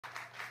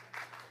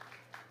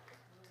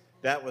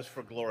That was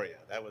for Gloria.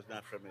 That was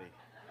not for me.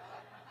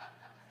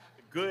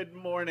 Good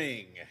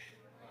morning.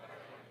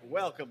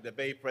 Welcome to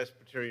Bay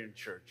Presbyterian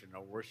Church and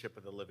our worship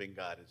of the living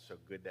God. It's so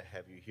good to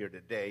have you here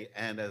today.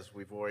 And as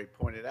we've already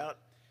pointed out,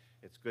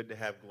 it's good to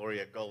have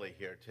Gloria Gully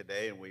here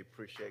today, and we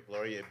appreciate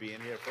Gloria being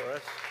here for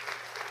us.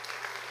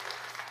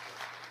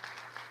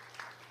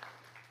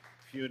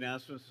 A few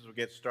announcements as we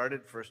get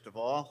started. First of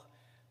all,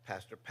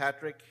 Pastor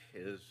Patrick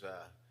is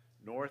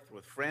north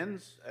with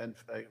friends and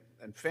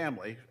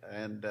family,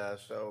 and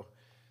so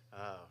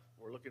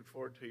we're looking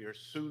forward to your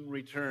soon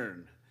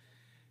return.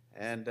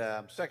 And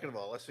second of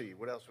all, let's see,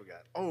 what else we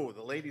got? Oh,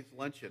 the ladies'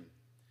 luncheon.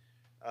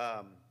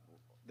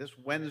 This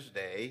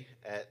Wednesday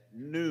at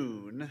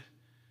noon.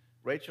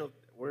 Rachel,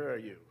 where are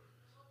you?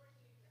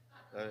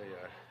 There you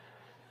are.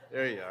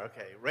 There you are.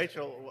 Okay.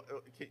 Rachel,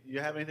 you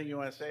have anything you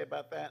want to say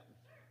about that?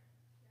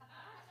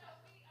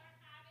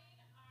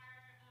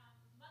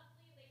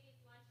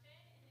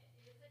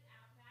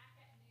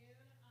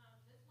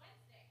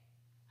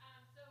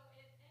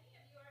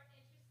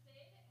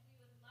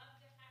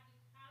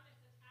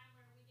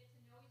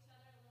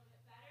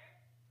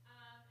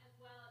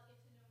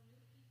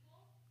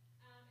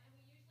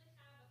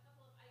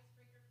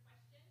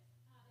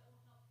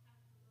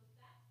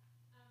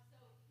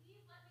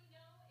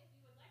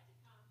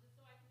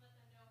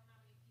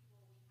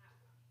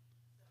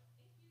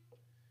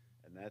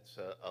 And that's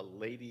a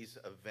ladies'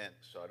 event,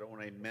 so I don't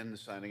want any men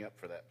signing up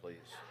for that, please.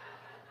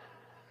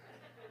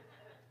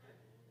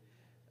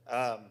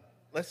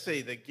 Let's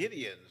see, the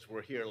Gideons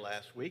were here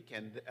last week,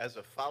 and as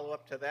a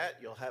follow-up to that,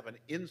 you'll have an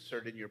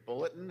insert in your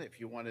bulletin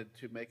if you wanted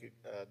to make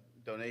a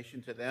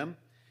donation to them.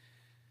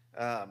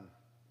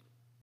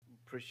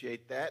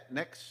 Appreciate that.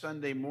 Next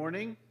Sunday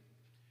morning,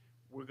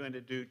 we're going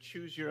to do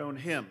Choose Your Own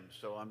Hymn,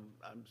 so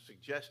I'm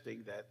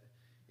suggesting that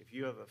if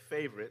you have a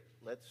favorite,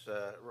 let's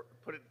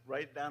put it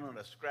right down on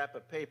a scrap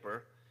of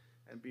paper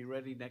and be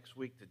ready next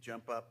week to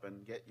jump up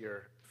and get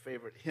your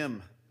favorite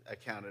hymn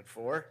accounted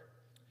for.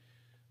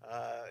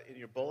 In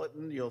your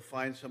bulletin, you'll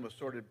find some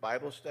assorted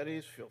Bible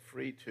studies. Feel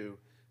free to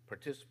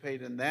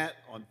participate in that.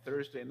 On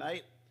Thursday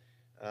night,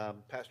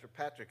 Pastor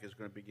Patrick is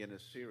going to begin a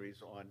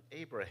series on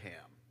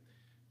Abraham.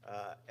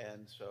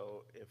 And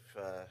so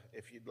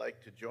if you'd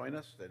like to join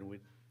us, then we'd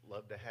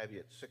love to have you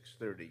at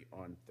 6:30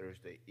 on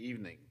Thursday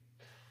evening.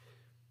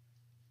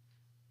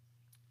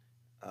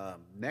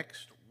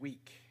 Next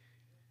week,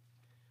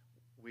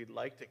 we'd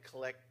like to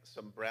collect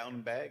some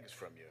brown bags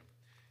from you.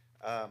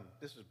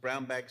 This is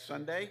Brown Bag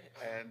Sunday,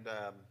 and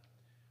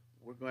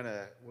we're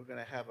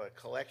gonna have a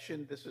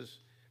collection.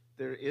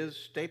 There is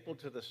stapled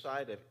to the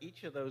side of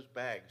each of those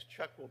bags.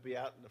 Chuck will be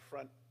out in the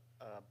front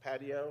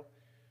patio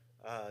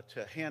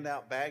to hand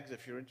out bags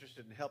if you're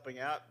interested in helping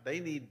out. They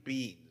need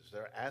beans.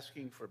 They're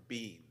asking for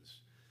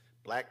beans,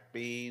 black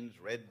beans,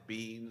 red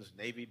beans,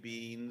 navy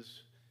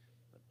beans,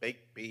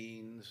 baked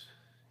beans.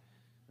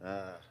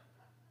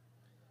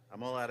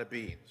 I'm all out of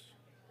beans.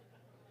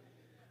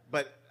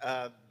 But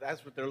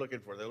that's what they're looking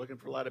for. They're looking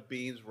for a lot of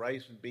beans,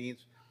 rice and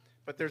beans.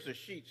 But there's a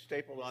sheet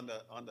stapled on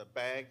the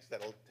bags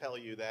that'll tell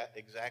you that,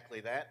 exactly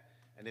that.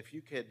 And if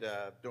you could,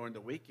 during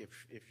the week,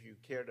 if you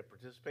care to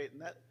participate in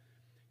that,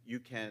 you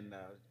can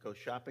go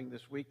shopping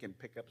this week and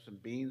pick up some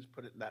beans,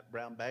 put it in that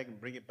brown bag,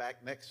 and bring it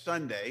back next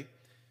Sunday.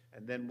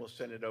 And then we'll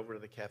send it over to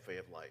the Cafe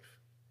of Life.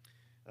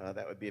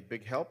 That would be a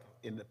big help.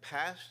 In the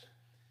past,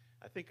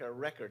 I think our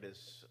record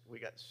is we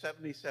got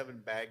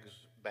 77 bags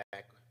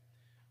back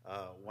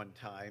one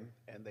time,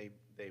 and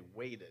they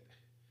weighed it,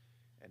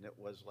 and it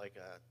was like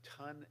 1.5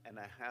 tons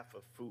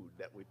of food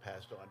that we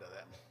passed on to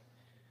them.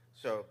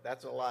 So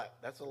that's a lot.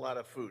 That's a lot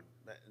of food.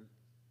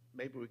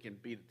 Maybe we can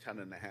beat 1.5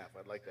 tons.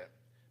 I'd like that.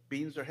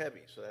 Beans are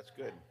heavy, so that's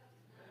good.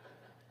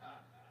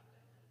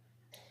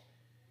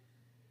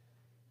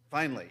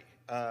 Finally,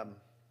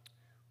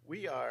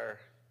 we are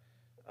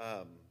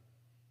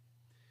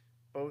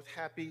both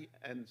happy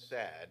and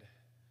sad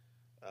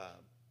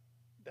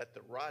that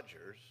the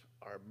Rogers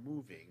are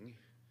moving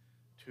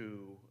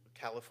to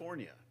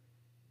California.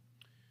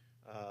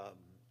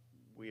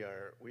 We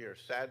are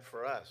sad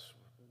for us.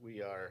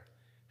 We are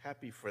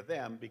happy for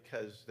them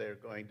because they're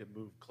going to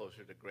move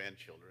closer to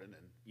grandchildren,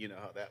 and you know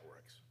how that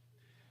works.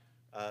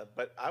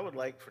 But I would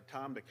like for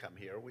Tom to come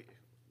here.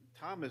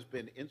 Tom has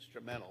been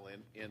instrumental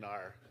in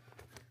our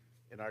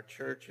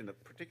church, and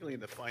particularly in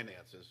the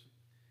finances.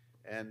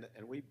 And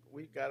we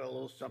got a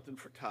little something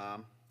for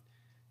Tom,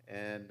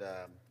 and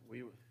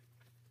we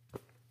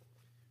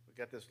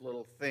got this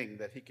little thing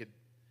that he could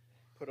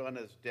put on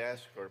his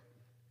desk or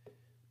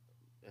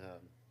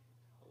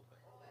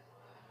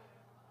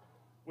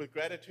with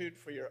gratitude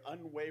for your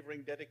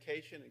unwavering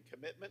dedication and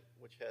commitment,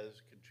 which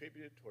has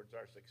contributed towards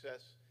our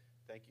success.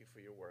 Thank you for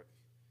your work,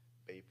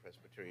 Bay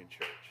Presbyterian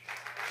Church.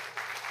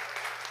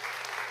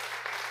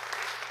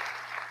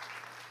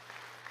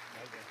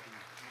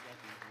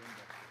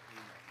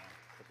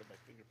 Put my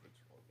fingerprints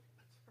all over.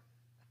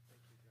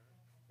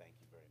 Thank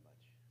you very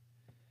much.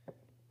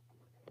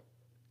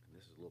 And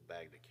this is a little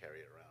bag to carry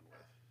it around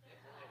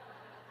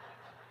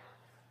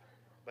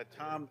with. But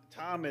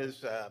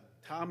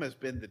Tom has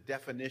been the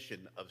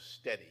definition of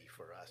steady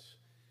for us,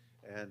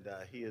 and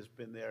he has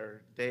been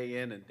there day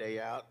in and day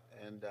out.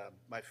 And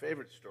my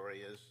favorite story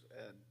is,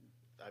 and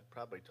I've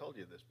probably told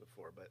you this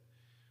before, but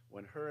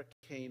when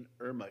Hurricane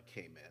Irma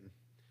came in,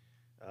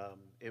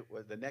 it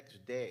was the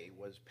next day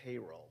was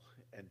payroll,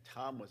 and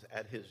Tom was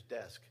at his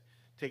desk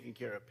taking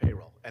care of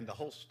payroll, and the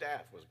whole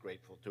staff was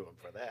grateful to him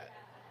for that.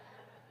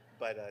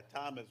 But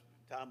Tom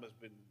has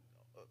been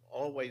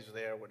always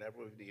there whenever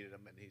we've needed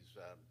him, and he's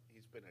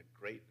been a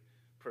great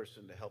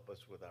person to help us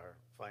with our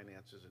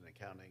finances and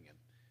accounting. And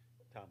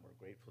Tom,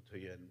 we're grateful to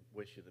you and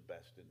wish you the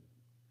best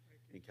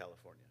in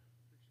California.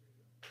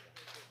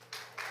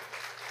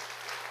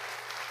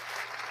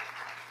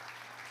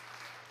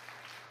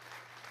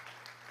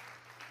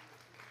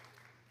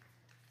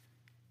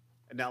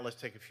 And now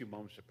let's take a few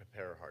moments to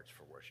prepare our hearts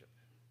for worship.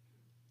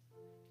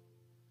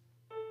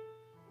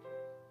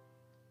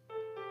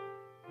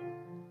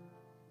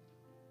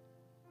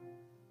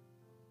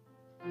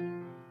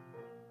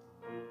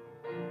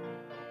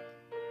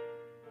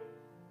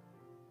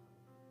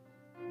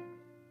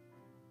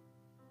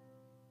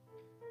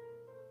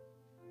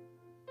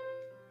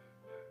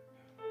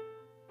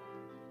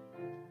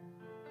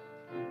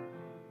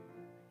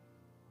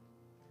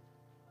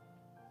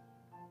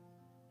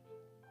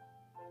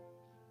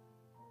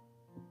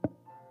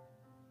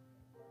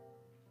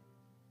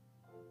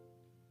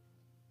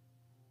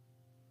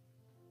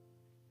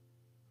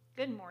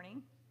 Good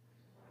morning.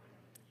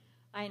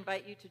 I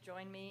invite you to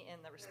join me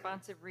in the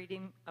responsive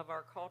reading of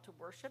our call to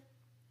worship.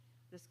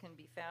 This can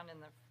be found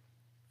in the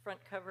front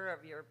cover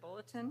of your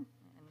bulletin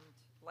and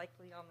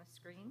likely on the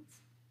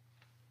screens.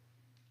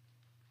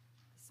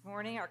 This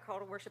morning, our call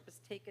to worship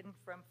is taken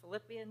from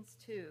Philippians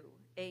 2,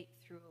 8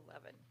 through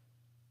 11.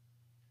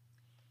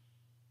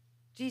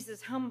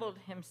 Jesus humbled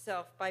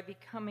himself by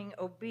becoming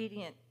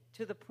obedient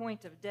to the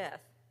point of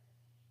death,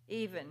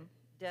 even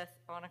death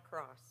on a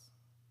cross.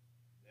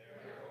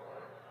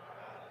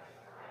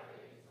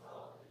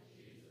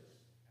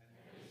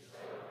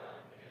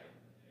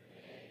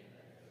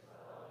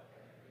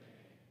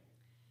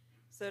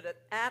 So that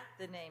at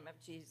the name of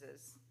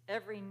Jesus,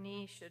 every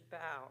knee should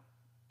bow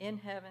in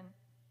heaven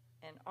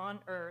and on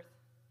earth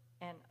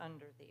and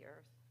under the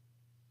earth.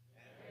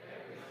 And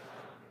every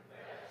tongue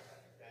confess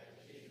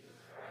that Jesus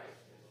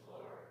Christ is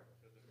Lord,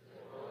 to the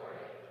glory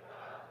of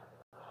God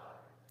the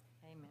Father.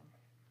 Amen.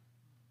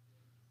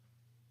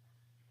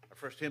 Our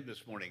first hymn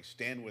this morning,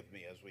 stand with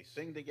me as we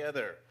sing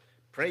together,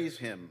 praise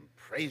him,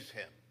 praise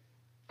him.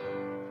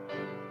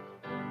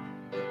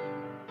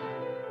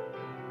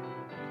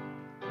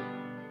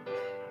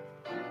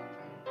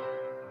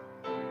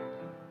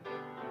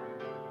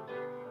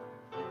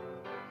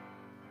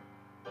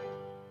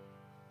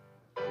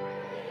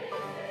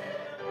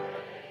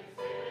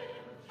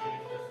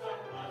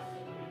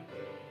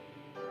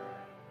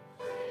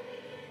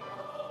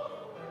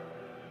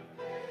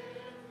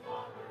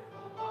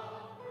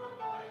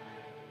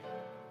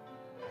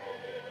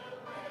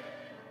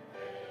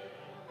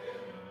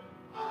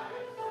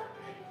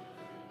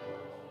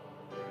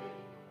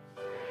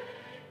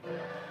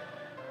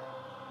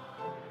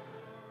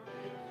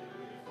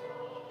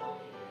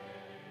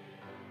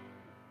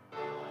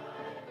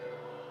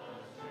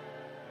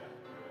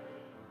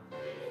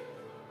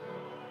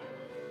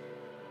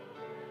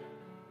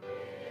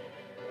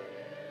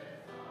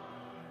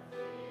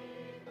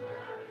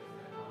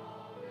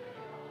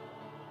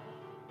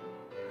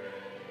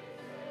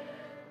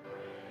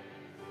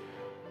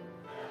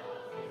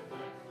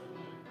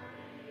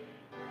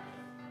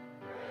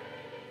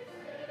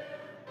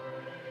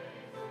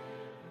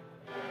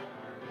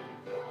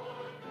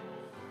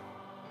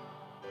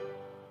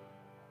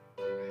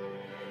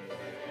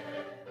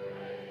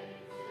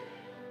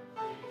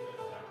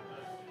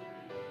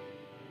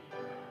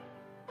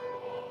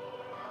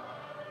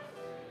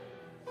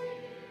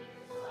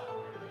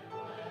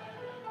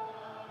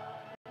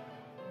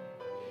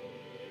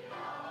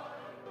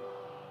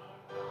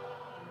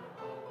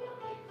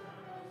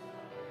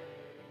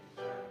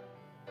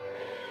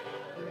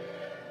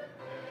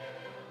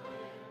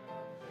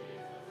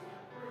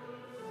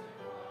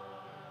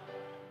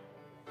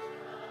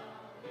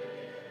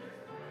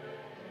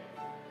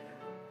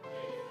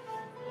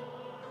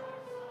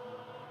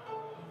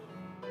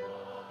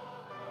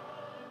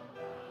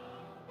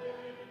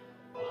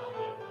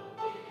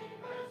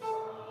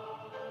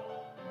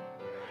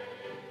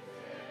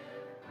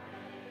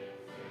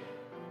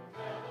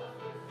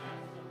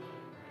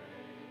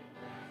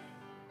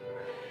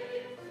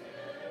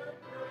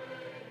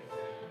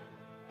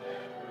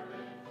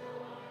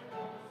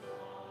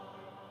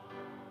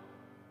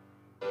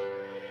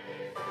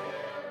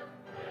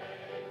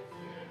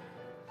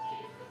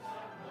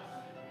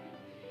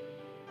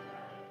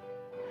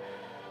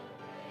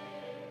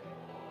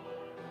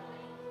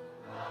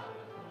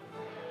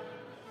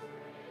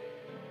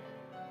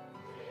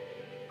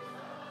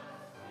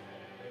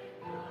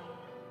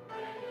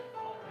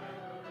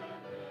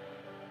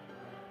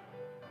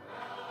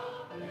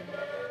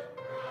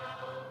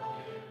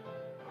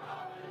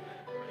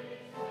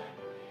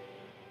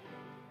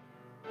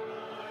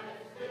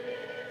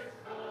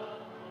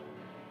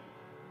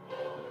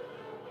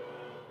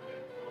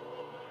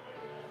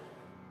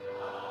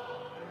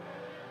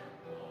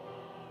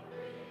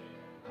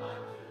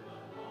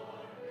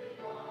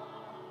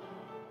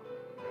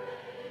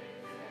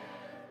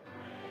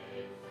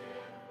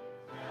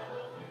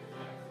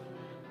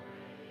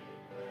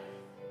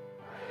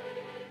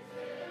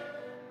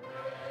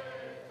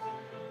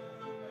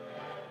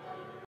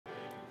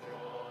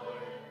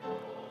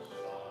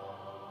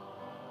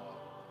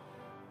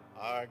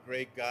 our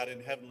great God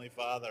and Heavenly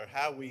Father,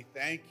 how we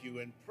thank you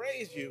and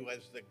praise you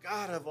as the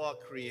God of all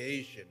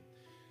creation.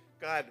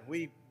 God,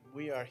 we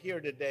are here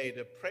today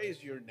to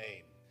praise your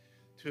name,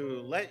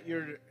 to let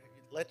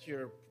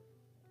your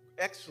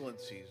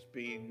excellencies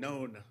be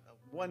known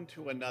one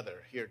to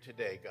another here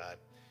today, God,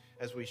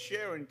 as we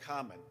share in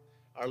common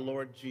our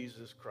Lord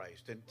Jesus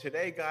Christ. And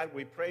today, God,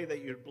 we pray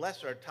that you'd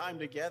bless our time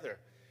together,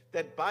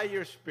 that by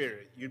your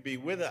Spirit you'd be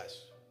with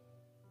us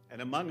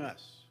and among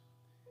us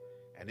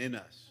and in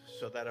us,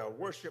 so that our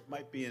worship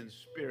might be in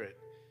spirit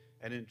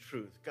and in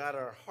truth. God,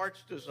 our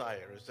heart's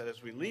desire is that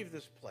as we leave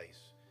this place,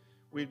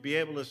 we'd be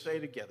able to say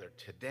together,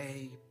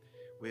 today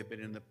we have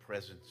been in the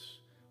presence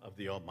of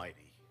the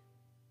Almighty.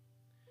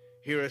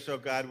 Hear us, O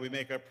God, we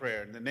make our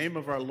prayer. In the name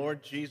of our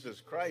Lord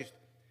Jesus Christ,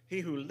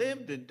 he who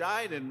lived and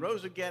died and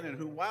rose again, and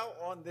who while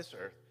on this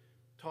earth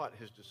taught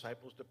his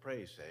disciples to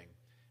pray, saying,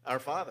 Our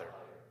Father,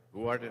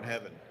 who art in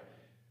heaven,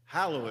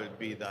 hallowed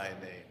be thy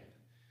name.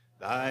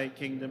 Thy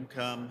kingdom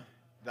come,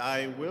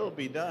 thy will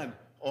be done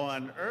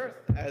on earth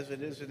as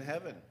it is in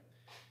heaven.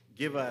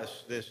 Give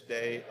us this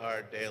day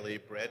our daily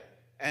bread,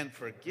 and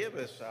forgive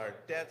us our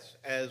debts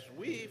as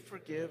we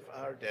forgive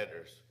our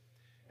debtors.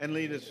 And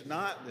lead us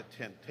not into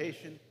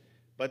temptation,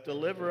 but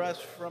deliver us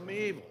from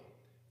evil.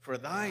 For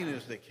thine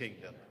is the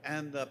kingdom,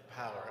 and the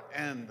power,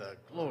 and the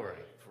glory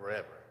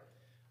forever.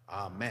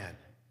 Amen.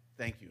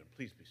 Thank you, and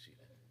please be seated.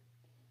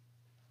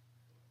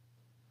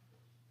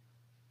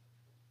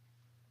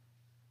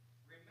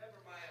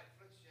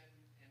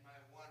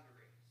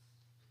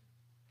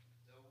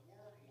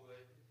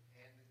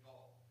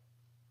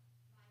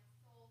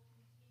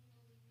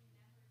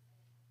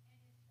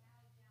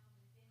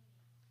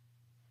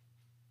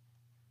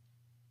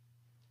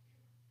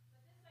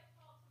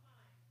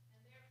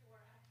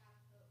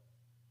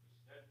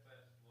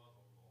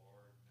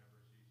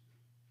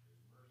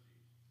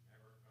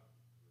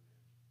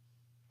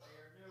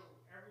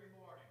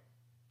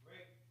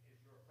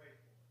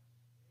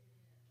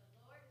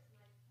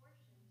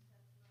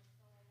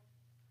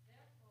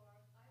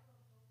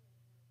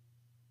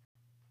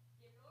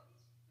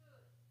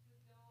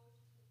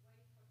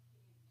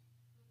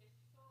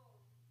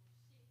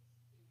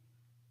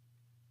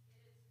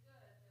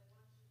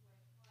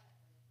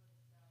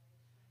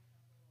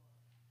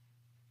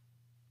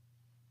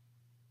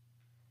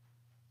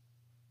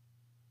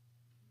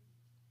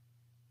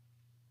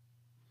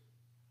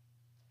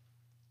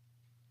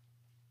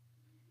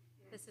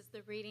 This is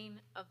the reading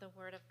of the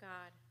Word of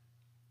God.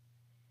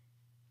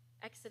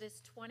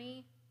 Exodus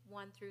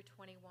 20:1 through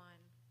 21.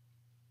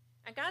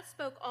 And God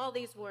spoke all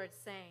these words,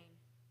 saying,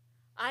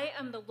 I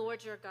am the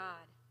Lord your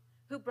God,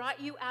 who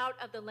brought you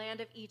out of the land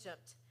of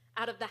Egypt,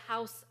 out of the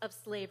house of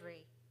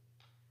slavery.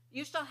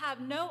 You shall have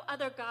no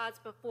other gods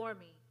before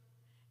me.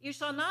 You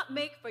shall not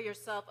make for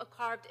yourself a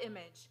carved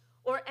image,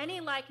 or any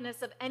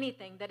likeness of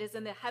anything that is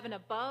in the heaven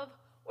above,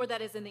 or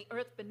that is in the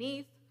earth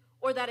beneath,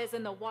 or that is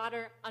in the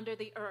water under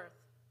the earth.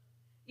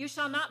 You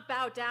shall not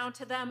bow down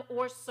to them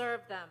or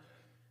serve them.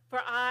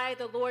 For I,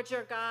 the Lord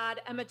your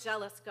God, am a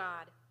jealous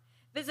God,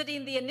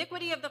 visiting the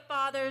iniquity of the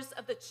fathers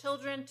of the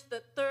children to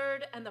the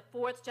third and the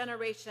fourth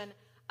generation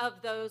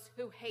of those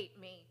who hate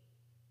me,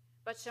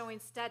 but showing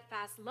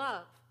steadfast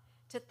love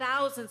to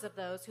thousands of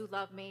those who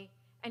love me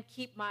and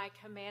keep my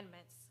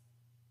commandments.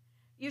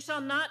 You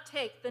shall not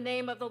take the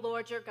name of the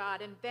Lord your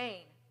God in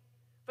vain,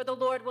 for the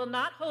Lord will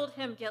not hold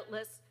him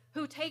guiltless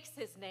who takes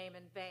his name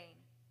in vain.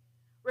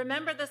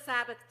 Remember the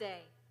Sabbath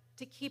day,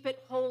 to keep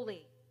it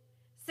holy.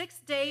 6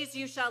 days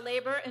you shall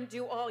labor and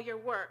do all your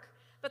work,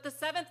 but the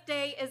seventh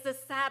day is the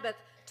Sabbath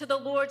to the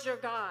Lord your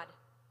God.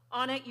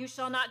 On it you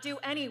shall not do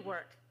any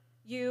work,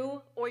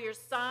 you or your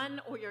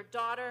son or your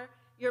daughter,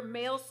 your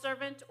male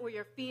servant or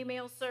your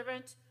female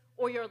servant,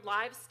 or your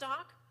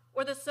livestock,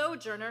 or the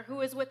sojourner who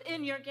is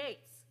within your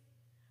gates.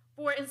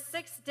 For in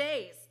 6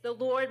 days the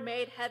Lord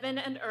made heaven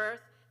and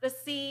earth, the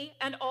sea,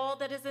 and all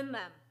that is in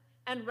them,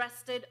 and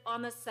rested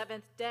on the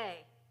seventh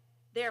day.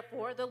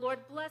 Therefore the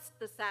Lord blessed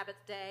the Sabbath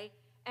day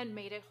and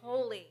made it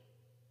holy.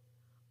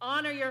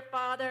 Honor your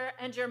father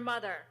and your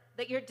mother,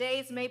 that your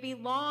days may be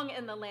long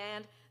in the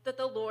land that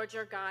the Lord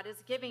your God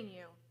is giving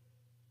you.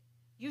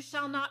 You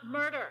shall not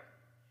murder.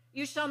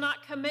 You shall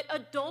not commit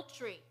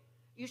adultery.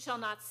 You shall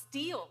not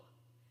steal.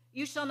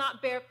 You shall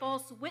not bear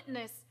false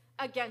witness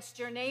against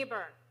your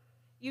neighbor.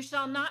 You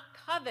shall not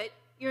covet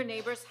your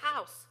neighbor's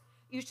house.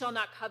 You shall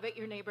not covet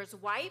your neighbor's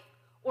wife,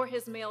 or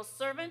his male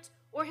servant,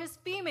 or his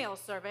female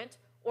servant,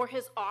 or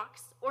his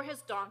ox, or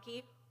his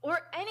donkey,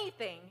 or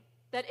anything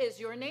that is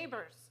your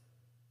neighbor's.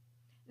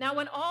 Now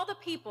when all the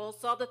people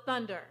saw the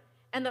thunder,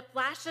 and the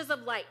flashes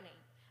of lightning,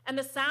 and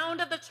the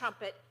sound of the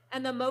trumpet,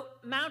 and the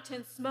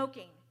mountain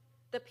smoking,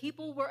 the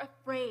people were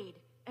afraid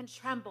and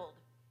trembled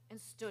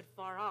and stood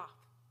far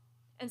off,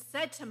 and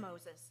said to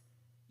Moses,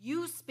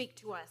 You speak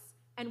to us,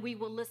 and we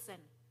will listen,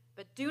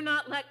 but do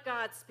not let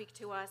God speak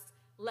to us,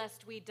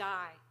 lest we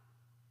die.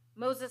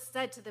 Moses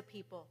said to the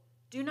people,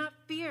 Do not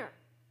fear,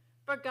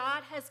 for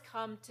God has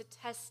come to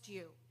test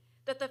you,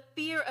 that the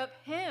fear of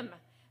him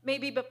may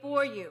be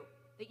before you,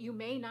 that you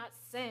may not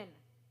sin.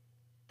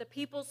 The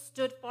people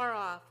stood far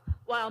off,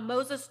 while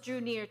Moses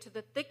drew near to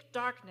the thick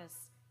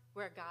darkness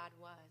where God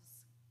was.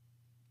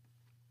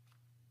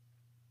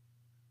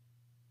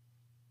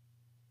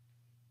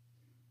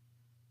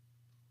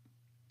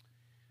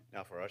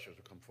 Now for ushers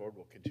who come forward,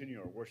 we'll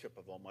continue our worship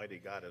of Almighty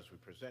God as we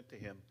present to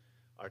him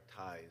our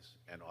tithes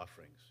and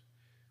offerings.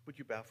 Would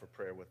you bow for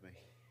prayer with me?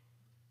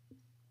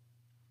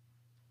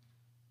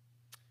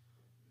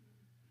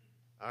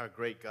 Our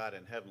great God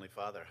and Heavenly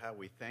Father, how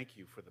we thank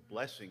you for the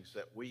blessings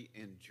that we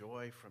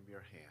enjoy from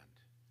your hand.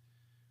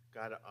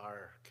 God,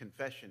 our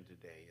confession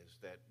today is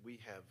that we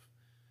have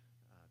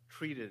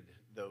treated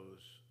those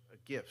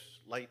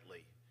gifts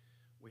lightly.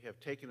 We have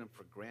taken them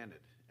for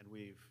granted, and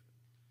we've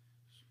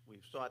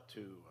sought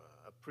to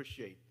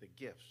appreciate the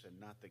gifts and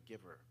not the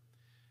giver.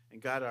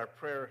 And God, our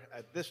prayer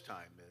at this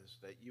time is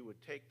that you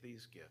would take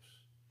these gifts,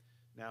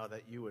 now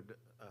that you would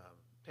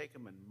take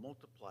them and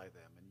multiply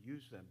them and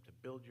use them to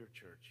build your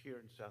church here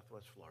in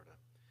Southwest Florida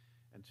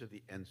and to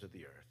the ends of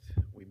the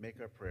earth. We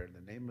make our prayer in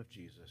the name of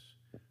Jesus,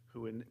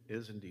 who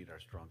is indeed our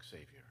strong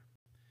Savior.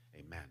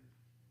 Amen.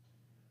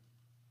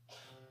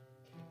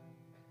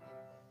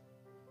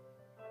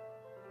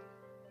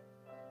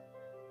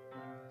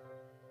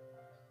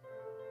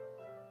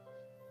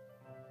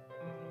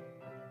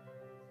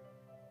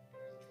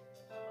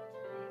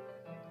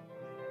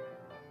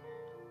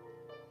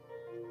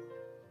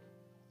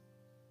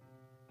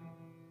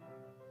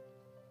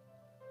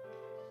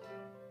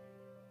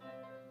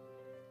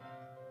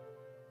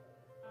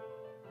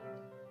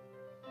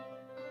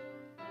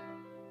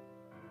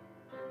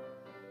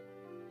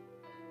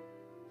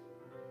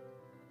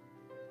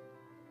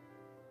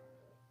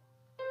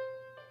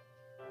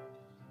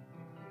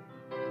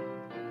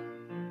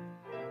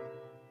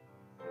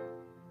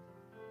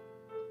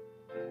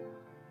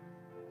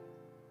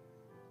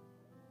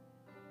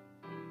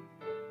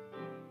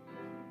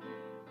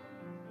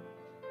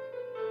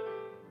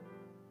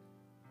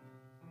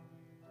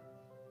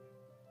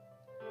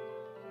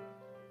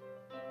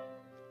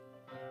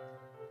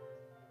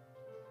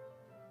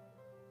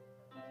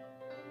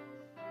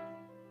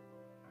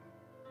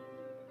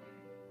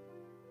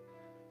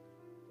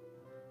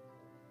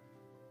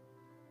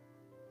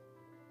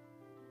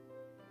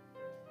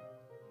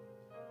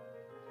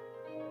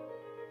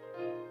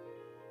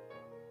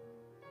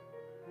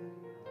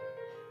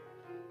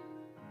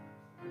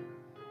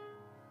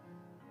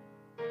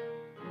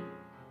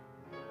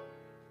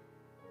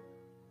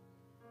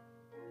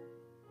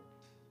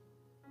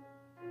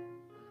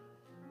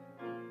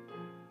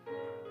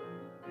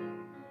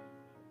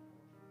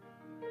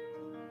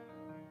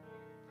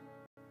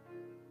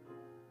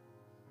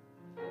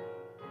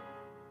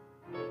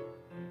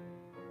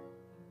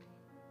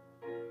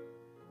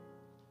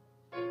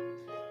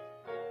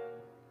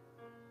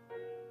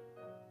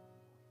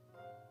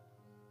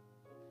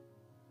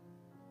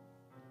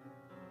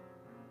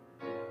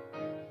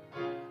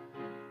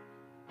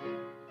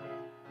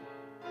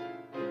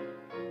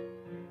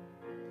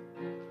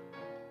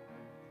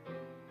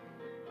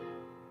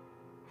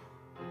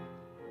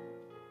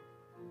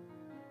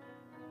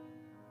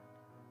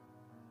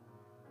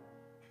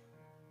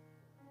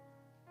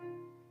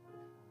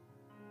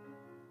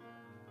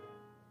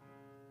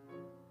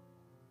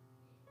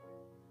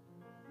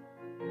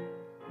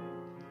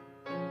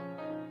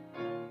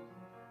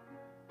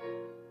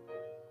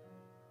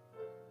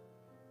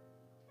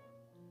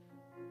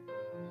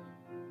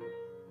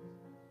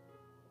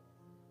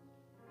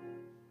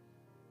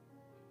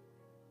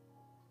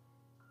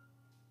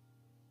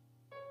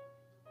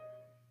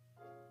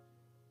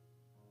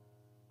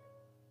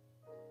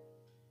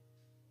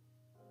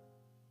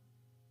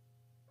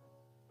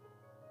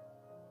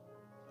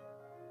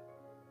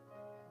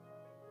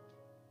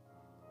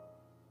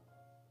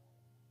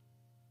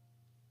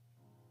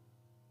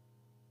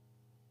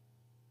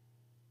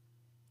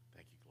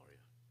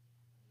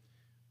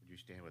 Would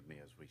you stand with me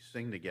as we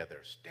sing together,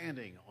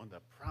 standing on the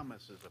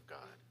promises of God?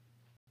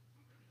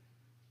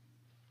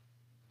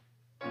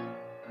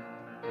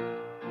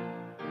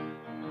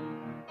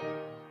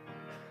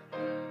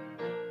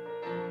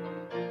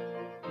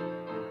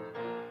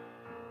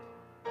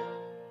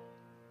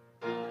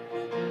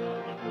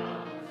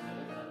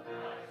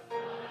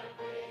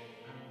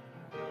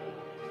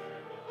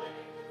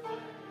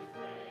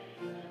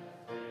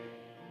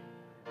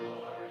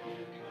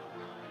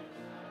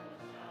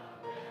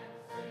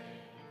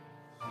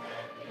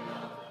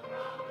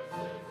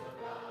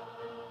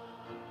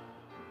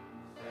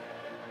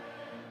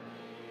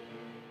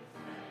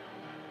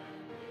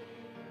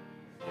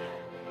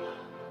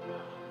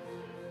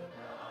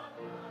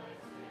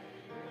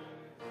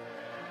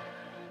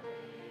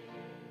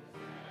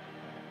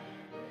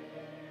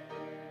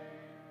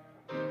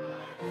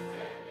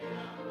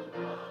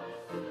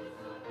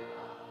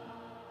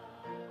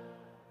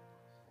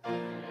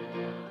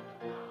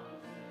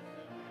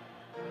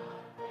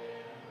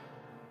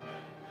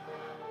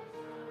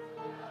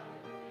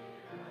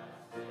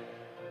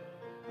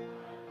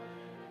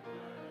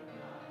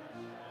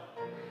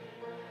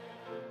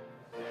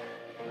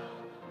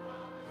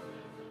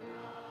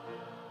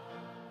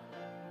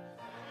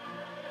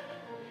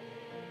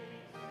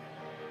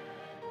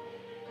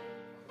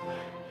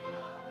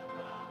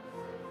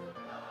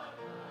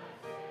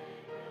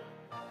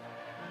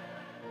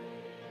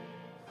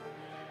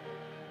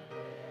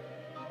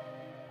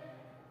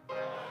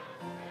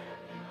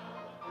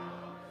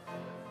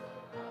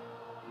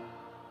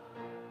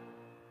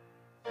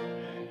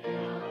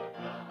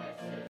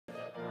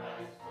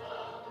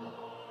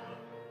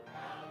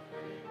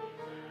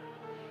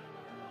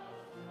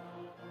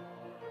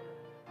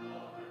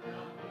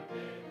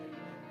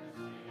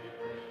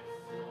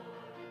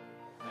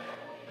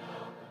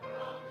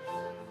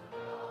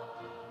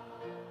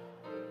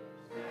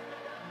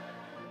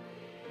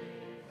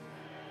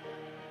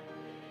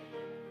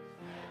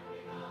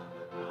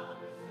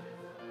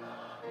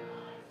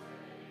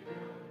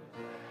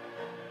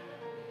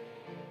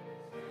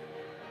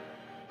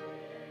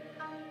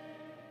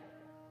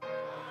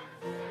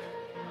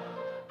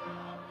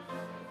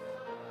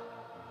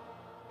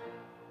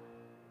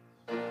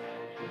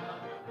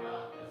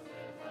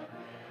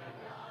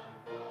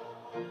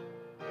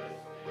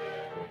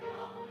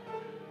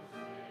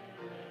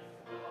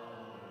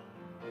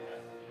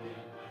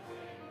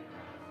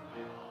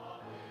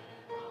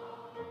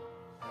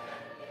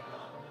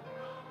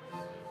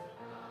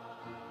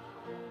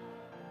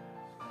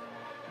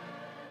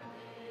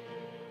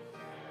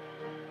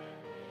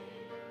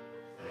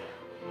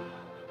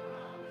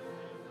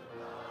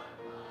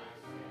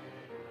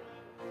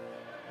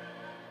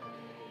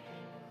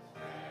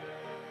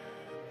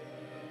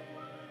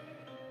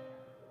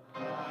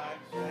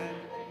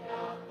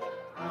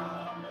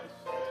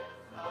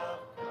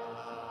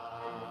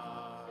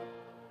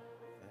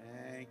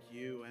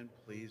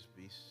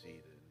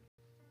 seated.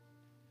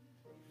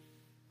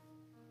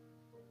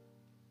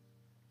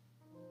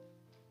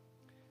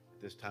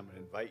 At this time, I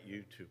invite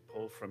you to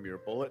pull from your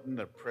bulletin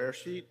a prayer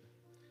sheet.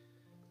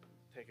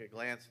 Take a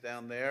glance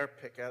down there,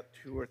 pick out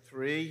 2 or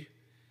 3.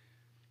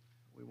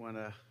 We want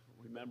to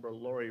remember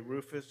Lori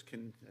Rufus.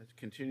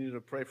 Continue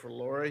to pray for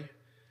Lori.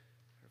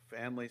 Her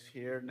family's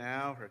here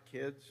now, her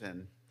kids,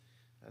 and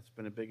that's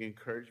been a big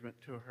encouragement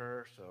to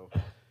her. So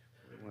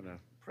we want to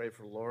pray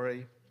for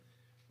Lori.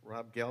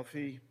 Rob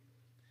Gelfie,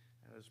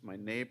 that is my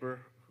neighbor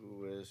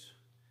who is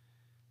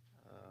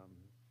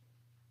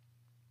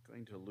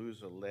going to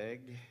lose a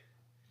leg,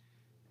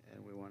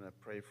 and we want to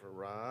pray for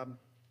Rob.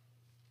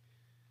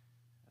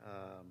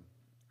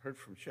 Heard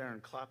from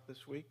Sharon Klopp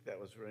this week. That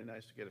was really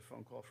nice to get a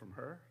phone call from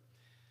her.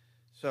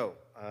 So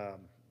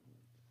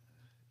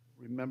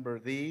remember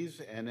these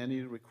and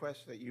any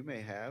requests that you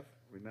may have.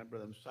 Remember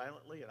them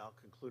silently, and I'll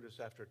conclude us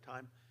after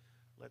time.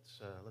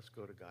 Let's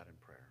go to God in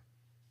prayer.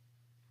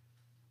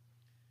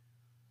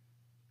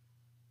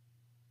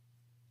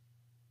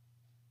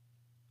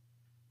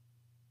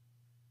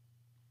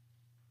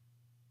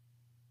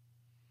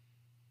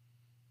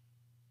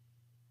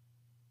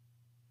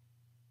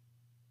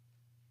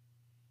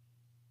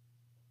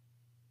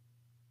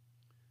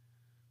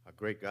 Our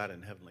great God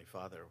and Heavenly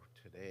Father,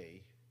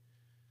 today,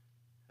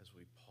 as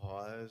we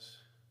pause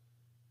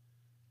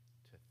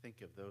to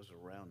think of those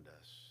around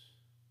us,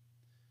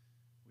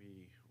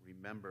 we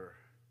remember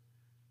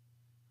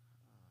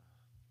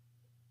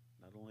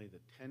not only the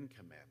 10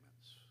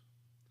 Commandments,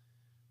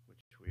 which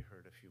we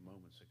heard a few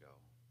moments ago,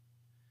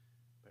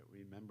 but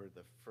remember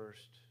the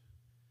first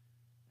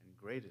and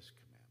greatest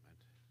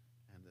commandment,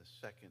 and the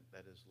second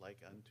that is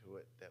like unto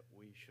it, that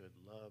we should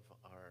love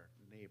our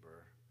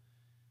neighbor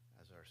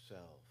as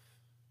ourselves.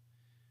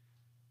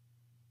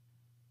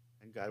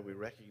 And God, we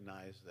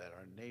recognize that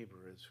our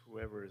neighbor is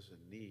whoever is in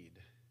need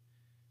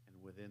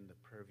and within the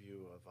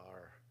purview of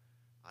our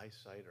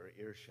eyesight or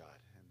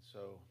earshot. And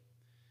so,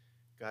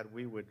 God,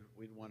 we'd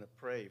want to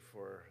pray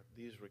for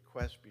these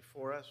requests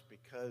before us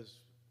because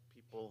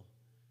people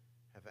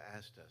have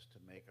asked us to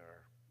make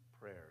our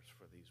prayers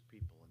for these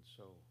people. And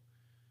so,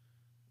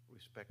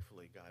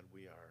 respectfully, God,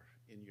 we are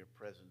in your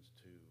presence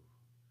to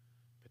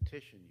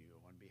petition you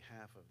on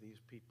behalf of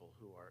these people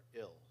who are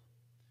ill.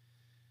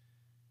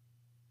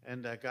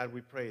 And God,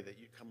 we pray that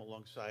you come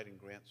alongside and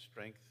grant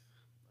strength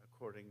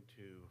according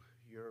to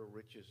your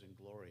riches and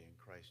glory in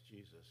Christ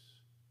Jesus.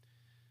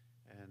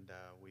 And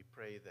we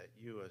pray that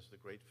you, as the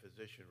great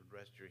physician, would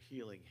rest your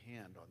healing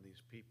hand on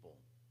these people.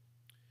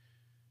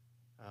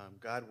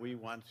 God, we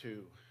want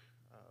to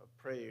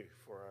pray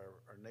for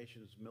our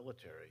nation's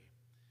military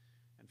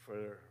and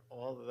for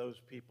all of those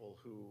people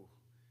who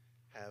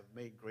have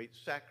made great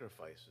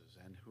sacrifices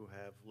and who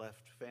have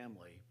left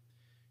family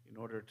in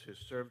order to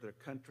serve their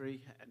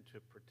country and to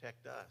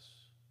protect us.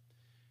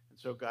 And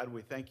so, God,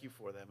 we thank you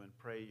for them and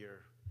pray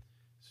your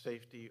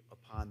safety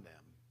upon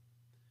them,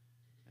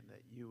 and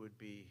that you would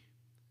be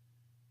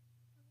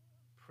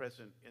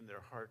present in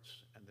their hearts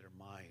and their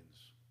minds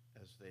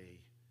as they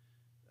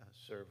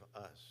serve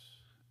us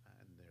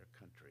and their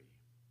country.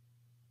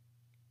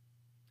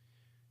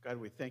 God,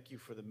 we thank you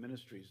for the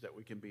ministries that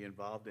we can be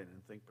involved in,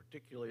 and think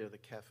particularly of the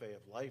Cafe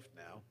of Life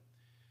now,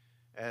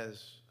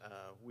 as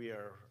we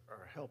are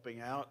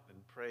helping out, and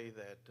pray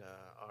that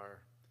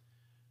our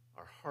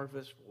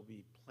harvest will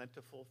be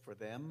plentiful for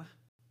them,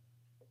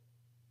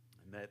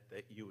 and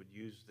that you would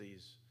use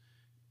these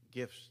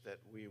gifts that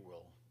we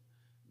will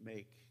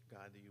make,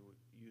 God, that you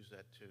would use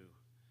that to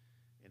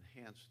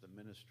enhance the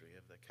ministry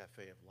of the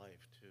Cafe of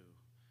Life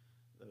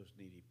to those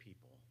needy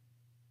people.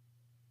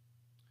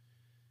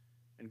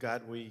 And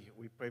God, we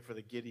pray for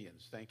the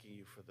Gideons, thanking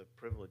you for the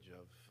privilege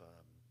of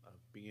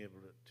being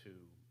able to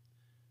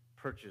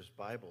purchase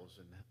Bibles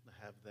and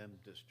have them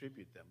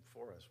distribute them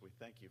for us. We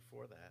thank you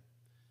for that.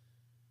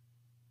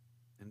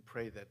 And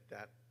pray that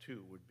that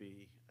too would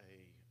be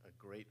a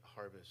great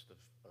harvest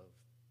of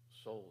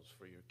souls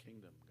for your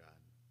kingdom, God.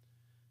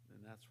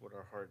 And that's what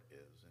our heart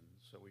is. And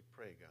so we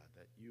pray, God,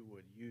 that you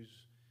would use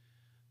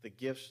the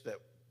gifts that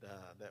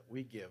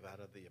we give out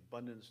of the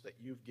abundance that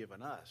you've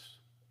given us,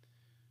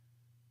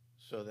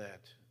 so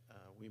that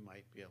we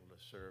might be able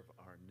to serve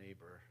our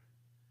neighbor,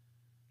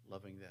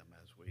 loving them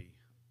as we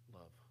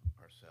love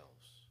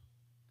ourselves.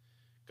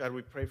 God,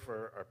 we pray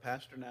for our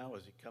pastor now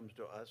as he comes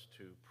to us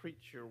to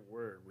preach your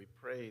word. We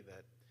pray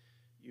that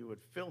you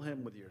would fill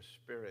him with your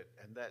spirit,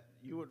 and that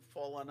you would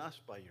fall on us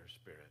by your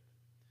spirit,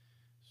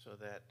 so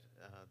that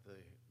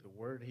the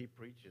word he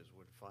preaches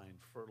would find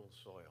fertile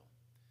soil,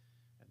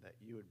 and that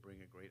you would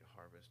bring a great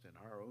harvest in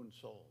our own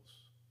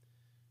souls.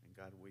 And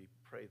God, we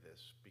pray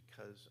this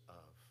because of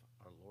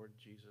our Lord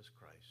Jesus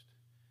Christ,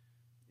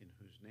 in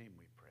whose name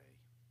we pray.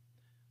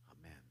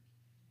 Amen.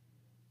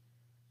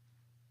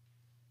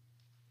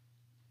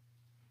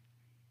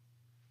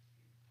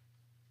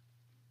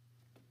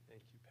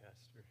 Thank you,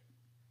 Pastor.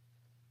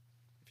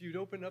 If you'd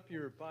open up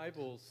your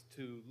Bibles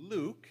to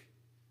Luke,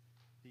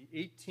 the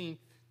 18th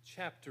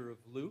chapter of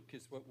Luke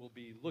is what we'll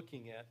be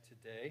looking at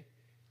today.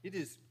 It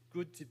is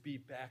good to be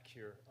back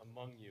here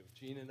among you.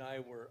 Jean and I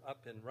were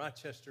up in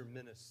Rochester,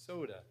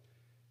 Minnesota,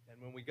 and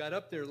when we got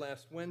up there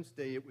last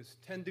Wednesday, it was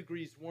 10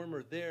 degrees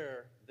warmer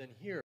there than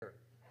here.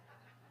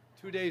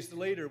 2 days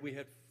later, we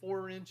had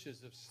 4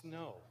 inches of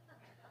snow.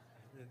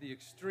 The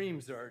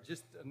extremes are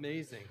just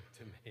amazing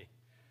to me.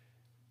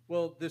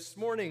 Well, this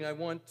morning I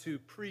want to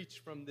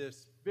preach from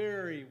this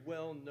very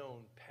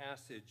well-known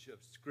passage of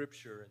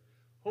Scripture and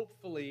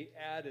hopefully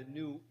add a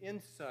new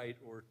insight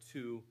or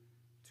two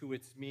to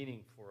its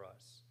meaning for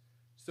us.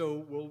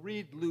 So we'll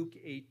read Luke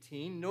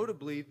 18.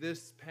 Notably,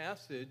 this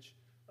passage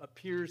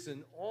appears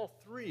in all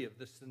 3 of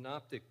the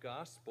Synoptic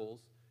Gospels,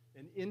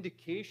 an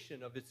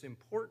indication of its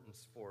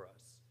importance for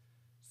us.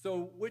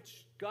 So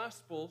which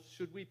gospel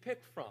should we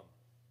pick from?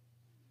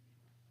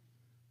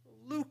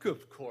 Luke,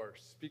 of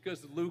course,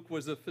 because Luke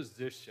was a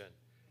physician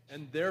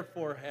and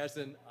therefore has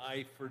an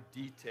eye for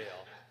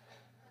detail.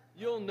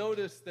 You'll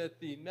notice that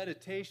the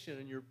meditation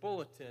in your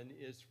bulletin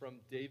is from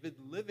David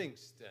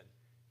Livingstone.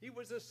 He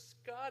was a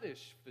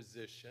Scottish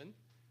physician.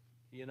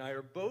 He and I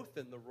are both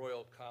in the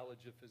Royal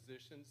College of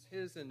Physicians,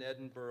 his in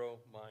Edinburgh,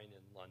 mine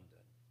in London.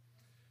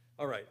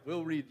 All right,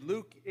 we'll read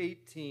Luke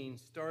 18,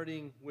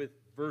 starting with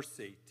verse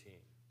 18.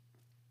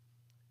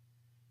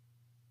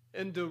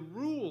 And the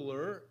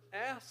ruler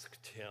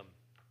asked him,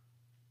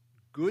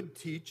 "Good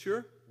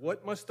teacher,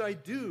 what must I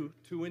do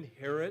to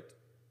inherit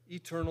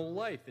eternal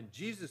life?" And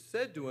Jesus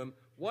said to him,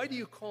 "Why do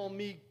you call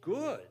me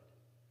good?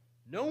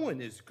 No one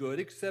is good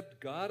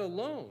except God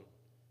alone.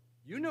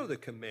 You know the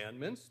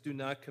commandments: do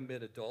not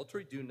commit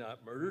adultery, do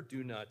not murder,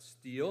 do not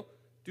steal,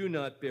 do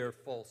not bear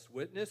false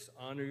witness,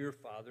 honor your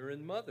father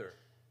and mother."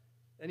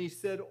 And he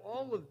said,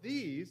 "All of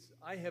these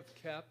I have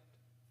kept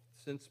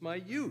since my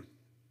youth."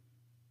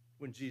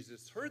 When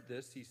Jesus heard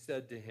this, he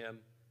said to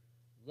him,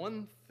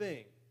 "One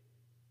thing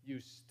you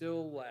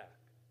still lack.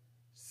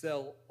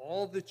 Sell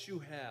all that you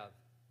have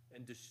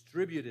and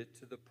distribute it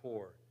to the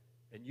poor,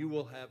 and you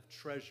will have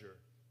treasure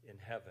in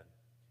heaven.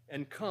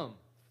 And come,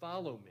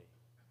 follow me."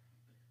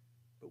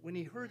 But when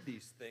he heard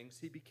these things,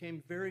 he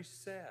became very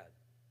sad,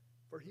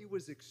 for he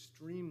was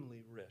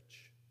extremely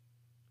rich.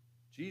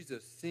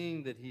 Jesus,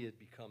 seeing that he had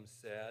become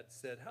sad,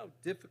 said, "How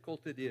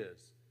difficult it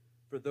is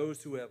for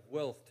those who have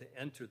wealth to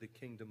enter the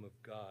kingdom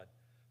of God.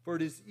 For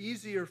it is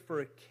easier for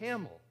a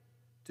camel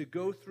to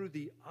go through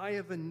the eye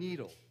of a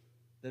needle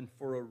than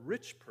for a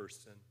rich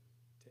person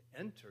to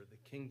enter the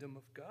kingdom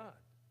of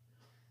God."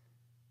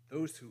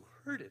 Those who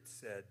heard it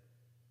said,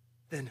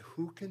 "Then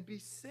who can be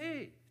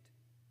saved?"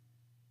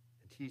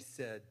 And he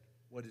said,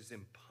 "What is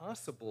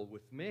impossible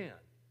with man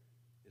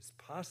is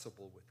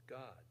possible with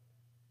God."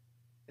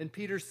 And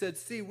Peter said,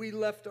 "See, we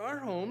left our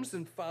homes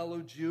and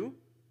followed you."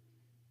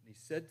 And he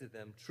said to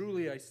them,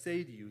 "Truly I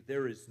say to you,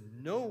 there is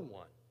no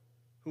one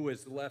who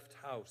has left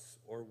house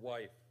or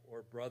wife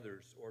or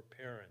brothers or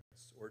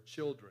parents or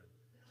children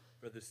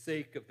for the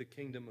sake of the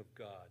kingdom of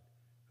God,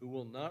 who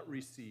will not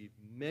receive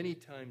many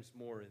times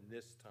more in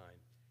this time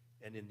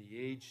and in the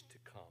age to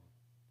come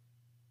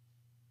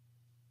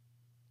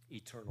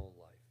eternal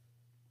life."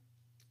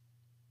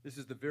 This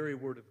is the very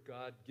word of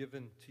God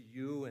given to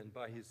you and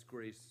by his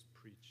grace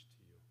preached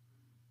to you.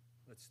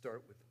 Let's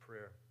start with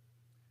prayer.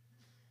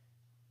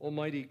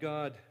 Almighty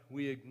God,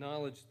 we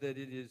acknowledge that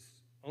it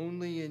is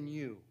only in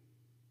you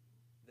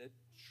that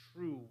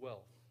true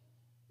wealth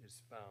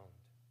is found.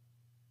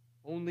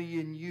 Only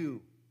in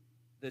you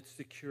that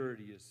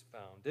security is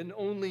found, and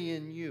only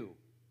in you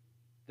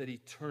that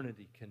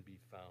eternity can be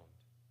found.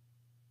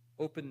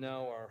 Open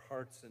now our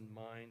hearts and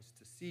minds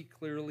to see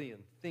clearly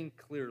and think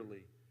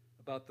clearly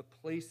about the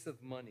place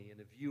of money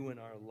and of you in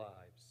our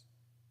lives.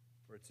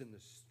 For it's in the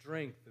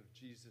strength of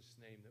Jesus'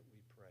 name that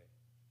we pray.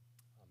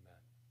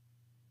 Amen.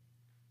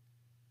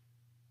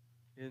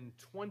 In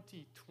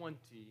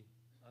 2020,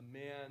 a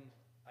man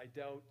I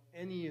doubt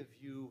any of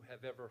you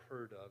have ever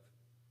heard of,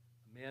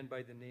 a man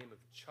by the name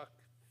of Chuck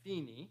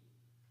Feeney,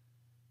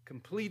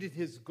 completed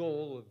his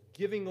goal of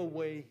giving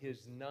away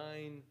his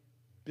 $9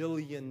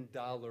 billion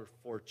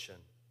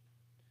fortune.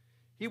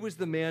 He was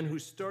the man who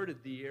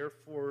started the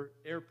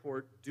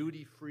airport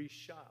duty-free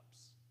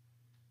shops.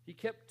 He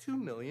kept $2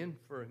 million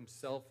for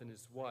himself and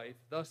his wife,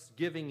 thus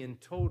giving in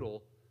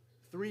total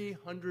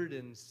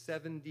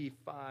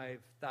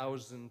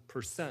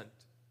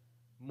 375,000%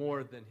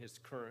 more than his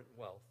current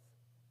wealth.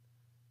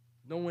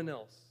 No one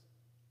else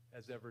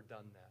has ever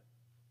done that.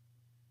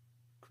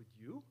 Could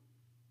you?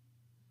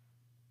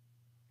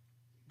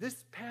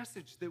 This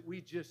passage that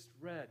we just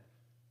read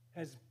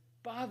has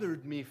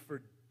bothered me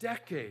for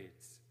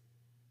decades.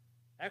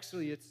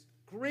 Actually, it's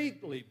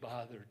greatly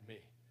bothered me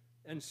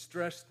and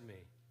stressed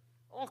me.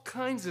 All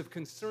kinds of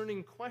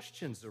concerning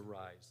questions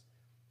arise.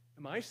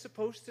 Am I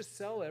supposed to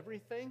sell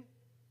everything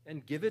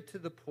and give it to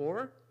the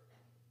poor?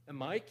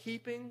 Am I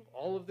keeping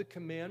all of the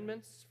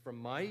commandments from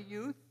my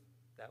youth?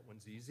 That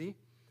one's easy.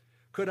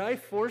 Could I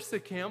force a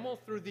camel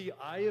through the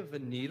eye of a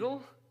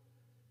needle?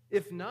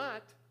 If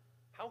not,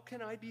 how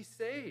can I be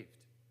saved?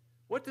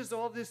 What does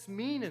all this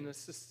mean in a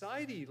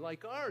society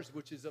like ours,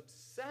 which is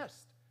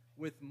obsessed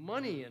with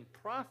money and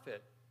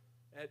profit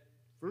at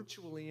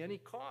virtually any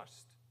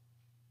cost?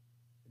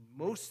 And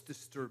most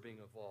disturbing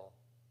of all,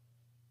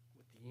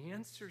 with the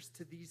answers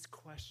to these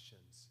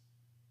questions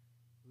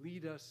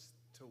lead us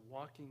to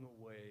walking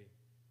away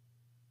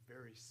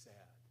very sad,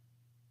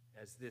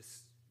 as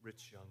this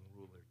rich young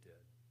ruler did.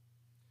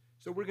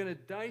 So we're going to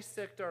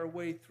dissect our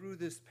way through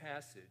this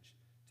passage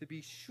to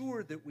be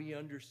sure that we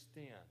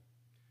understand.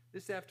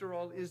 This, after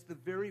all, is the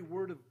very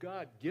word of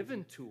God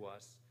given to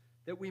us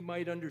that we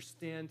might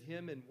understand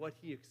him and what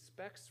he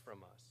expects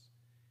from us.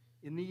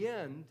 In the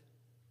end,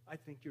 I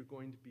think you're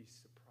going to be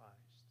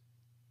surprised.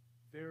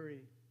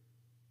 Very,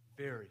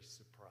 very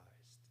surprised.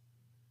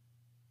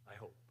 I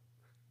hope.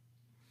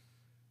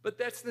 But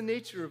that's the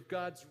nature of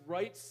God's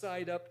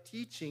right-side-up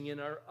teaching in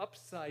our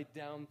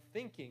upside-down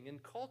thinking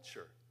and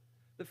culture.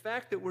 The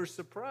fact that we're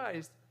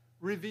surprised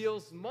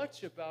reveals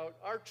much about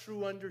our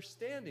true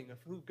understanding of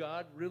who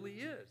God really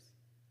is.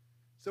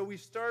 So we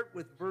start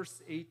with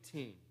verse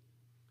 18.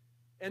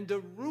 And the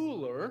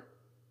ruler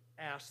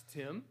asked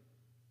him,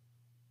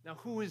 now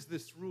who is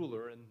this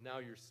ruler? And now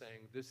you're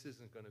saying, this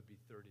isn't going to be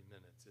 30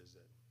 minutes, is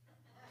it?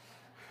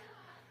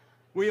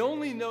 We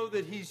only know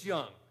that he's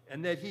young,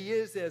 and that he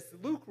is, as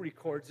Luke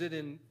records it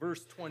in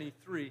verse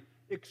 23,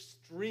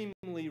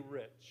 extremely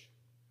rich.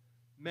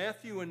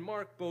 Matthew and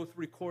Mark both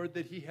record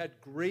that he had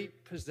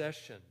great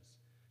possessions.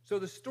 So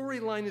the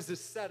storyline is a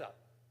setup,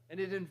 and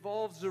it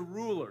involves a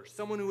ruler,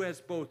 someone who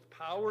has both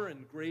power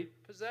and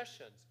great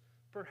possessions,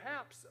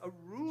 perhaps a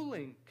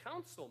ruling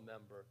council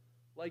member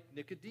like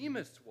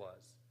Nicodemus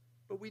was,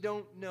 but we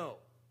don't know.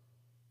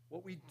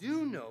 What we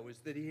do know is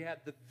that he had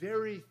the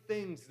very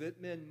things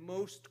that men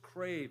most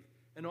crave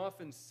and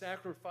often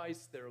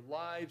sacrifice their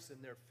lives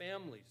and their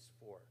families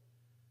for.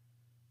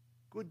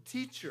 Good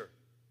teacher,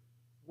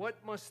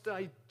 what must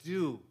I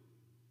do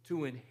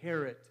to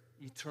inherit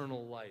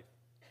eternal life?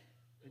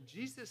 And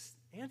Jesus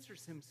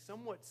answers him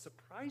somewhat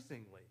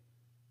surprisingly.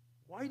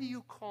 Why do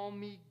you call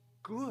me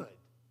good?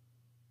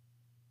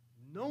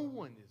 No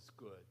one is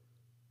good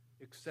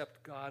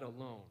except God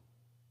alone.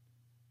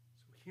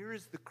 So here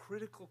is the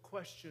critical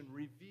question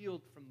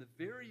revealed from the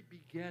very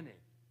beginning.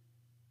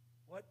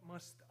 What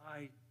must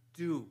I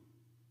do?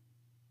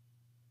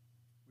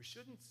 We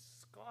shouldn't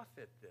scoff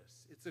at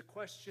this. It's a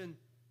question,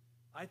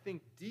 I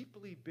think,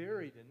 deeply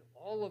buried in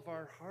all of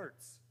our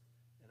hearts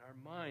and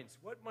our minds.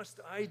 What must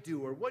I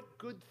do, or what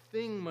good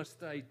thing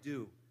must I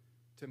do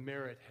to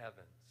merit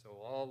heaven? So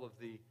all of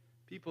the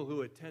people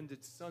who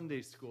attended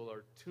Sunday school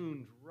are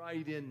tuned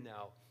right in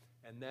now,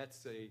 and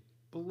that's a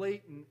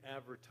blatant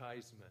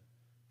advertisement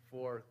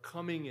for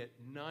coming at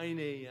 9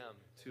 a.m.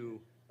 to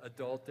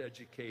adult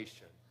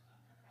education.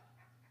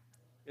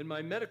 In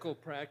my medical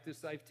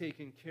practice, I've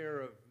taken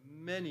care of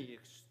many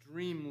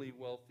extremely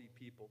wealthy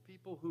people,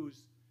 people who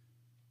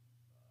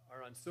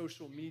are on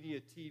social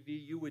media,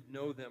 TV. You would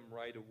know them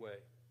right away.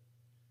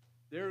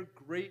 Their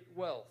great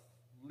wealth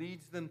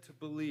leads them to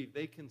believe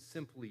they can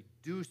simply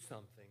do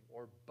something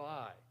or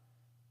buy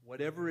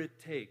whatever it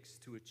takes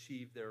to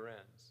achieve their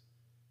ends.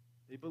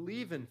 They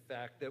believe, in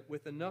fact, that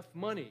with enough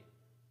money,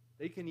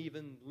 they can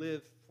even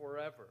live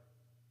forever.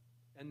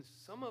 And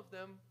some of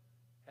them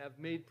have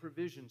made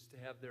provisions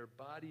to have their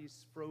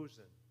bodies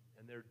frozen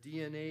and their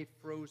DNA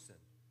frozen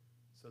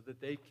so that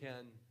they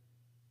can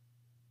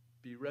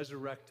be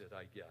resurrected,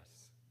 I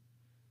guess.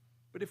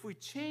 But if we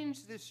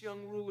change this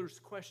young ruler's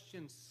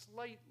question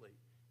slightly,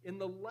 in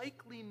the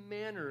likely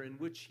manner in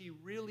which he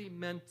really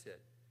meant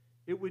it,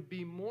 it would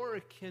be more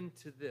akin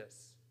to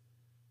this.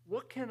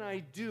 What can I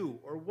do,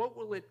 or what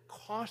will it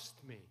cost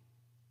me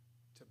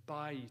to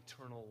buy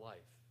eternal life?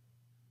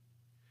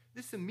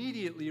 This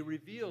immediately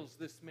reveals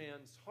this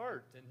man's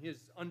heart and his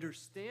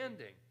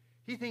understanding.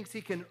 He thinks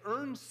he can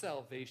earn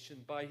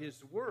salvation by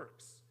his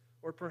works,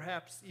 or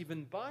perhaps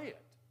even buy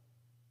it.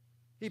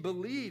 He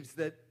believes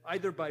that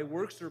either by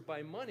works or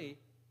by money,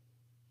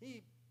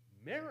 he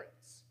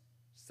merits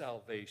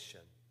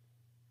salvation,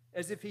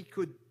 as if he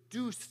could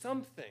do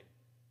something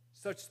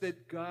such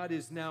that God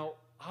is now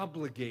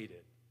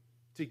obligated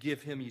to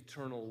give him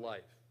eternal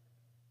life.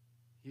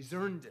 He's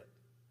earned it.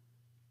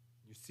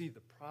 You see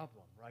the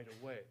problem right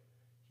away.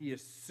 He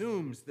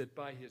assumes that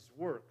by his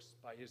works,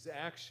 by his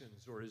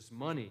actions, or his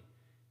money,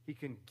 he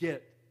can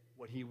get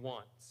what he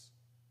wants.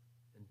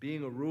 And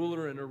being a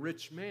ruler and a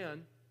rich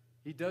man,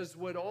 he does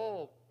what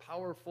all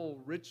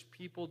powerful rich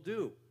people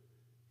do.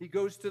 He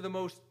goes to the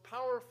most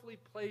powerfully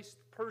placed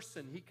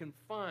person he can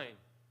find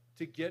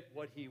to get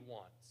what he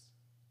wants.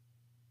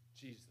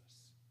 Jesus.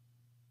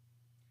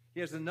 He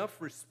has enough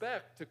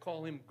respect to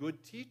call him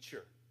good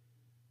teacher.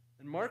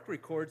 And Mark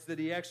records that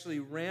he actually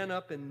ran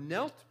up and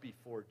knelt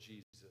before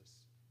Jesus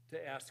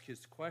to ask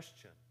his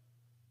question.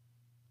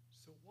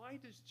 So why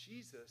does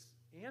Jesus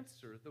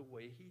answer the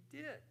way he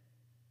did?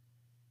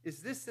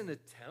 Is this an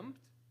attempt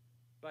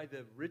by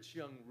the rich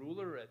young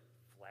ruler at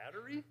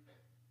flattery?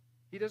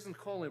 He doesn't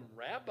call him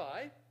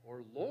rabbi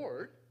or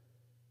Lord.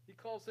 He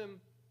calls him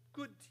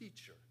good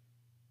teacher.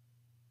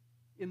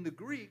 In the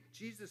Greek,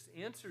 Jesus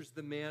answers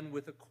the man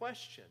with a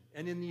question.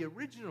 And in the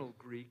original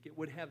Greek, it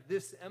would have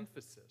this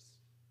emphasis.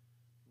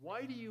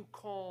 Why do you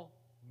call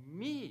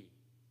me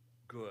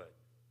good?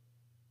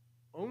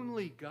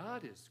 only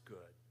God is good,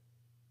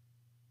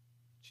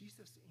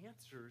 Jesus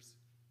answers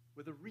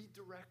with a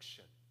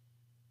redirection,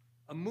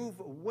 a move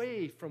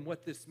away from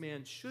what this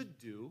man should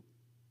do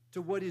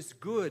to what is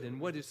good and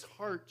what his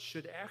heart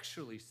should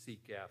actually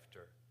seek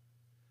after.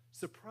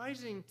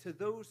 Surprising to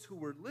those who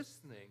were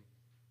listening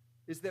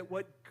is that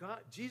what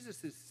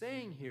Jesus is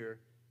saying here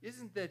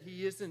isn't that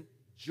he isn't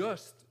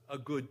just a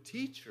good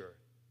teacher.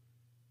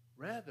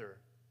 Rather,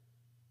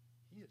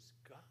 he is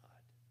God.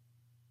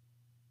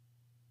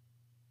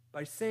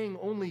 By saying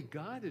only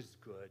God is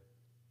good,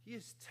 he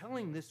is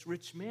telling this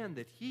rich man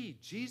that he,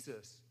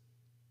 Jesus,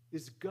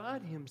 is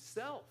God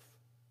himself.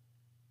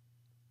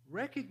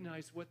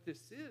 Recognize what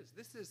this is.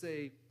 This is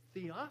a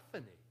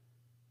theophany.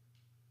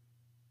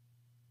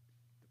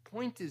 The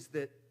point is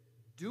that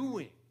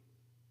doing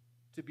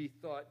to be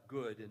thought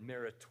good and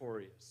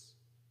meritorious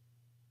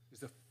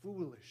is a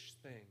foolish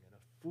thing and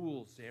a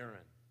fool's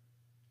errand.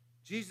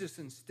 Jesus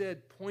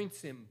instead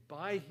points him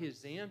by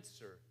his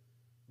answer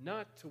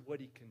not to what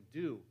he can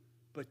do,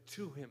 but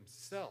to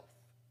himself,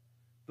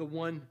 the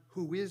one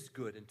who is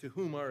good and to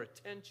whom our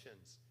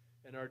attentions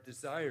and our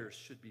desires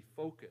should be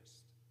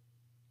focused.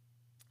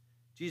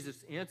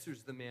 Jesus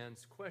answers the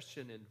man's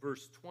question in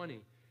verse 20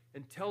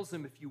 and tells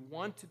him, if you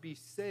want to be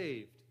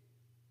saved,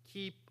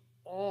 keep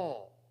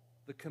all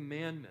the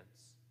commandments.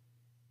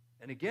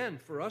 And again,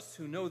 for us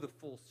who know the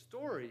full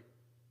story,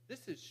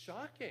 this is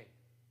shocking.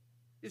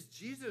 Is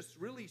Jesus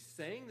really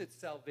saying that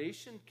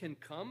salvation can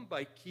come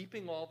by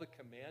keeping all the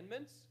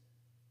commandments?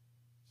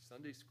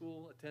 Sunday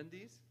school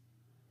attendees?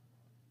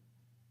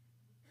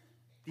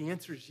 The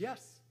answer is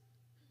yes.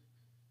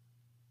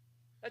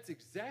 That's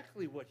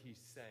exactly what he's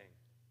saying.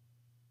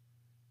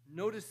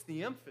 Notice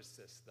the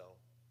emphasis, though,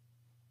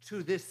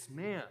 to this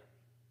man,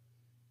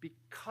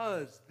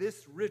 because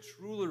this rich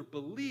ruler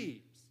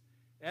believes,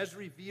 as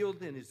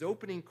revealed in his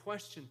opening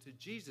question to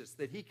Jesus,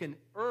 that he can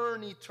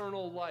earn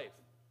eternal life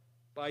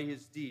by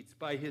his deeds,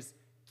 by his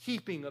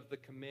keeping of the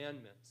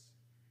commandments.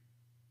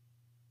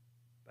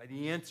 By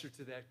the answer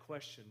to that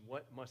question,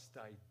 what must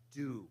I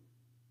do?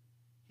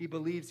 He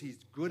believes he's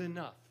good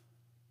enough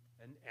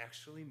and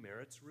actually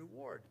merits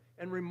reward.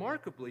 And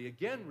remarkably,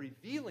 again,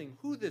 revealing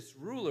who this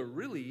ruler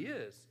really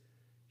is,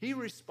 he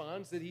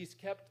responds that he's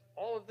kept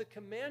all of the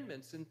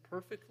commandments, and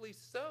perfectly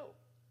so.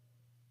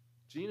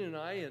 Gene and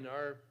I, in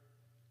our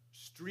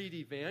street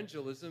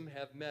evangelism,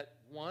 have met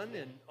one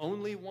and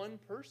only one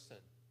person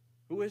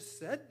who has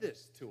said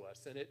this to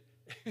us, and it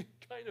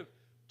kind of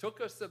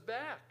took us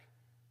aback.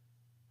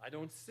 I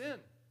don't sin.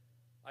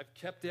 I've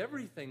kept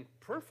everything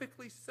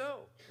perfectly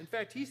so. In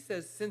fact, he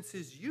says since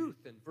his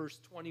youth in verse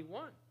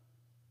 21.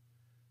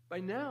 By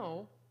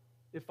now,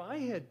 if I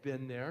had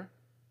been there,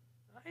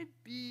 I'd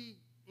be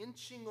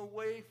inching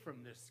away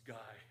from this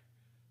guy,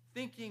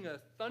 thinking a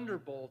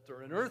thunderbolt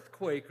or an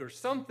earthquake or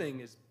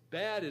something as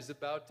bad is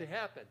about to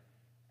happen,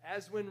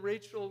 as when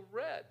Rachel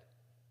read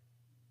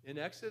in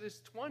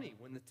Exodus 20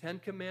 when the 10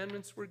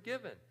 Commandments were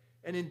given.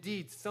 And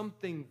indeed,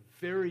 something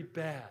very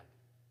bad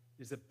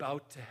is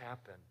about to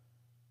happen.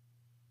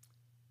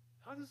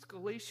 How does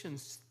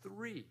Galatians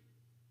 3,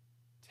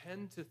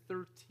 10 to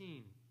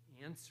 13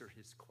 answer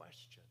his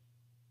question?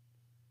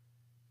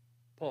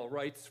 Paul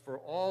writes, for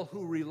all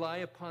who rely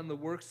upon the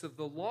works of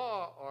the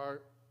law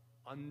are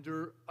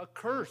under a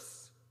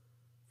curse.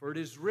 For it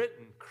is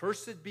written,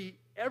 cursed be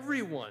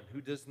everyone who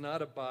does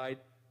not abide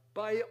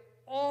by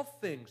all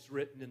things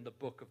written in the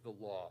book of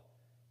the law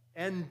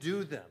and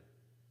do them.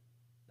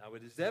 Now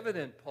it is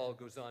evident, Paul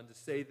goes on to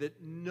say,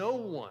 that no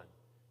one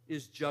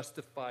is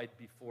justified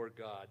before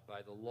God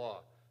by the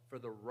law, for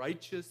the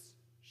righteous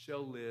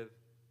shall live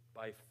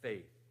by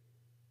faith.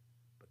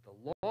 But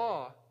the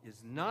law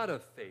is not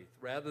of faith.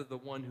 Rather, the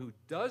one who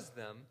does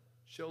them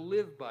shall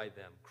live by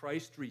them.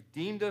 Christ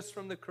redeemed us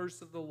from the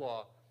curse of the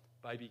law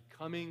by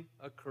becoming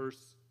a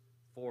curse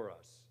for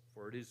us.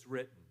 For it is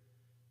written,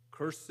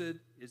 cursed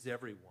is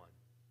everyone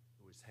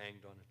who is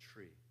hanged on a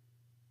tree.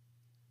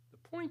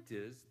 The point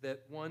is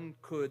that one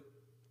could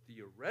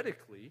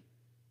theoretically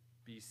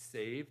be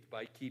saved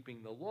by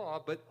keeping the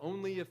law, but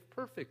only if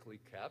perfectly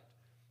kept,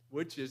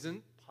 which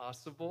isn't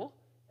possible,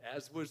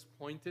 as was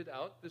pointed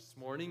out this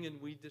morning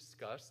and we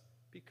discussed,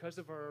 because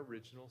of our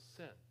original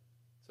sin.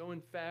 So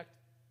in fact,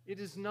 it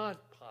is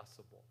not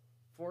possible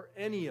for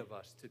any of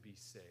us to be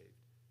saved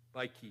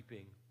by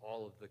keeping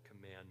all of the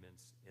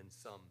commandments in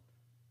some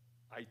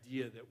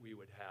idea that we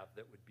would have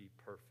that would be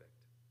perfect,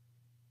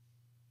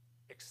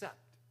 except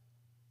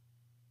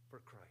for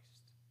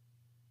Christ,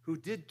 who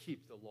did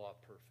keep the law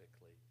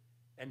perfectly,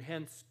 and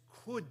hence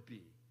could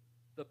be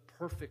the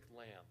perfect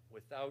lamb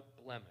without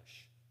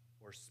blemish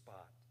or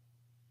spot.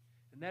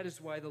 And that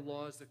is why the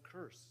law is a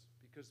curse,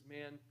 because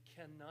man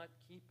cannot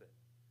keep it.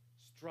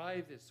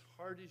 Strive as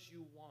hard as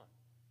you want,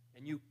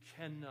 and you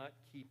cannot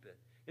keep it.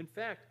 In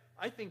fact,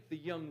 I think the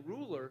young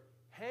ruler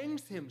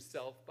hangs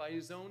himself by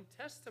his own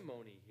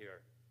testimony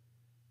here,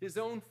 his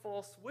own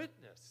false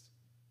witness,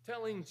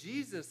 telling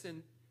Jesus,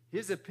 in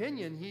his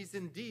opinion, he's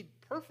indeed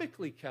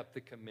perfectly kept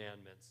the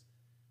commandments,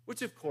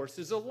 which of course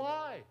is a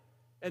lie,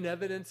 an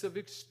evidence of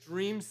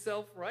extreme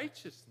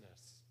self-righteousness.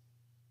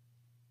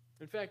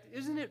 In fact,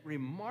 isn't it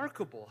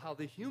remarkable how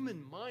the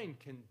human mind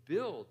can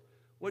build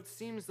what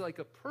seems like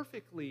a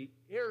perfectly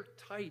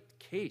airtight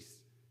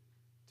case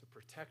to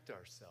protect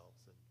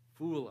ourselves and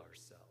fool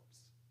ourselves?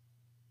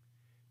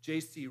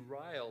 J.C.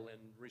 Ryle, in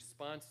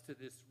response to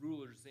this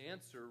ruler's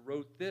answer,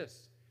 wrote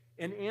this: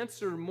 "An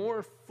answer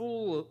more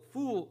full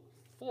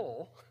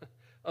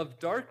of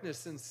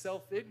darkness and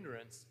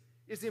self-ignorance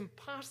is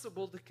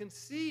impossible to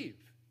conceive.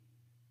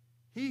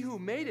 He who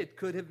made it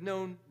could have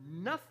known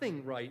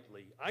nothing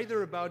rightly,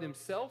 either about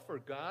himself or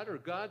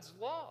God's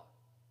law."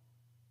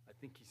 I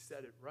think he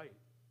said it right.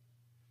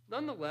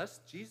 Nonetheless,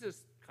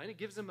 Jesus kind of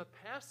gives him a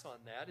pass on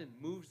that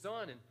and moves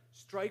on and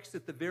strikes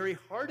at the very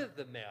heart of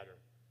the matter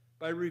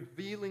by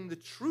revealing the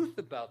truth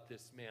about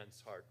this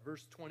man's heart.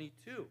 Verse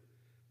 22,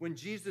 when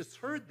Jesus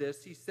heard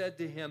this, he said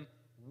to him,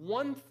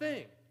 "One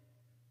thing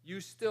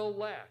you still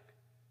lack.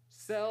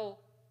 Sell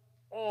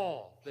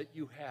all that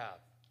you have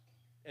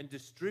and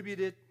distribute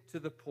it to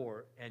the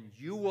poor, and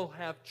you will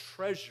have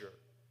treasure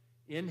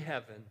in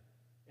heaven,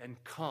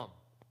 and come,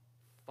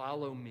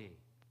 follow me."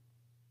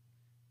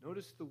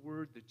 Notice the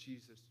word that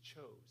Jesus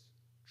chose: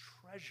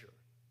 treasure,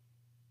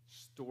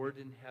 stored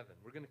in heaven.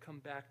 We're going to come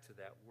back to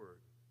that word.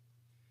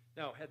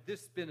 Now, had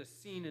this been a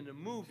scene in a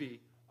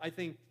movie, I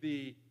think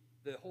the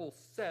whole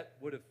set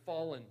would have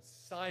fallen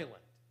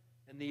silent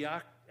and the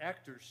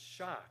actors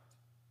shocked,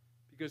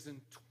 because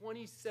in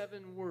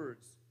 27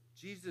 words,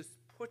 Jesus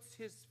puts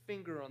his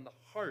finger on the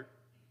heart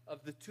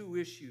of the two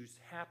issues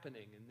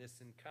happening in this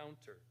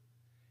encounter.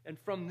 And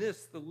from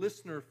this, the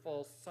listener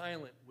falls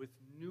silent with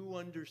new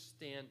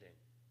understanding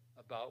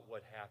about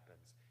what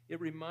happens. It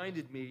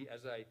reminded me,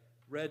 as I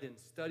read and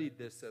studied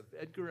this, of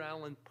Edgar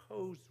Allan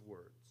Poe's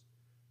words.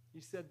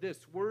 He said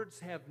this: "Words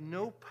have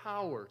no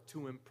power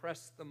to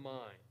impress the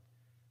mind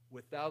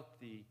without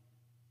the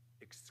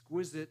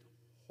exquisite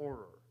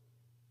horror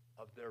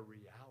of their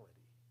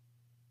reality."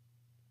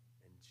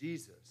 And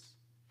Jesus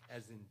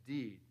has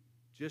indeed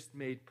just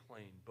made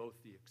plain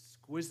both the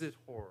exquisite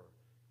horror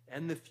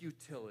and the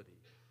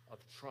futility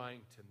of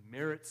trying to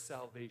merit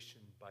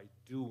salvation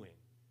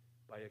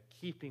by a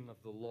keeping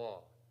of the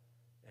law,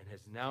 and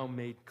has now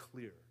made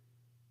clear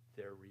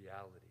their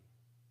reality.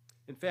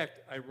 In fact,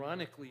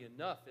 ironically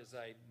enough, as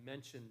I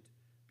mentioned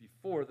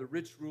before, the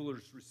rich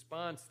ruler's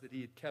response that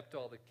he had kept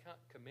all the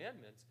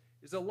commandments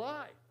is a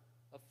lie,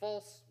 a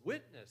false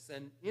witness,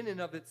 and in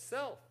and of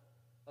itself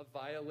a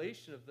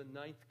violation of the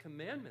 9th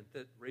commandment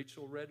that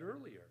Rachel read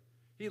earlier.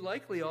 He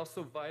likely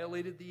also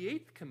violated the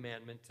 8th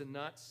commandment to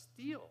not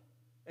steal,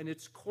 and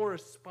its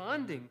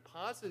corresponding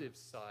positive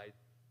side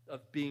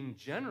of being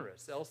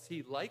generous, else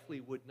he likely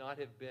would not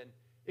have been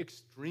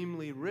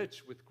extremely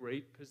rich with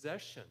great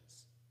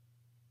possessions.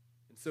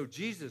 And so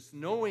Jesus,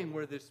 knowing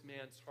where this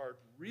man's heart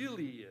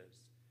really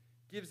is,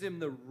 gives him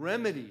the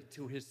remedy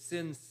to his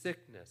sin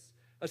sickness,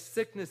 a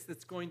sickness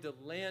that's going to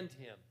land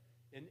him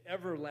in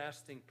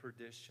everlasting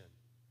perdition.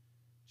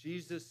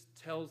 Jesus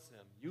tells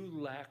him, you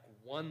lack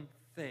one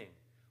thing,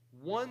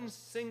 one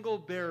single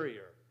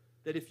barrier,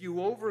 that if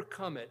you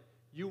overcome it,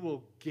 you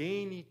will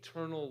gain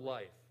eternal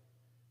life.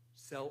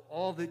 Sell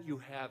all that you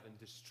have and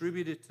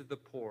distribute it to the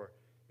poor,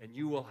 and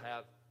you will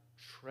have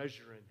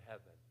treasure in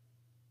heaven.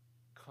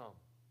 Come,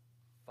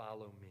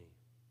 follow me.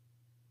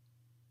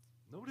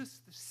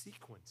 Notice the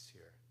sequence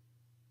here.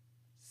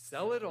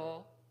 Sell it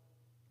all,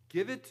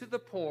 give it to the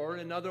poor,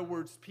 in other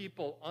words,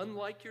 people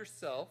unlike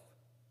yourself,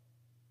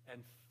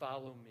 and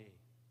follow me.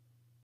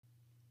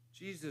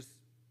 Jesus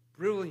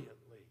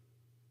brilliantly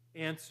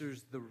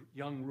answers the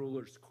young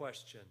ruler's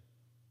question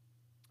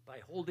by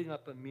holding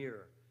up a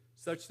mirror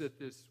such that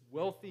this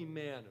wealthy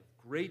man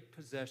of great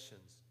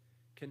possessions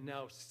can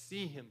now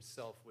see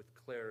himself with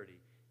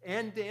clarity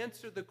and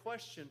answer the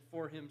question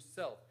for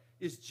himself.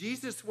 Is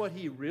Jesus what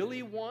he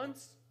really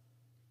wants,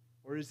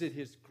 or is it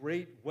his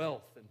great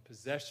wealth and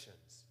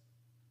possessions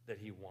that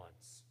he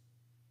wants?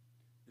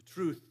 The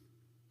truth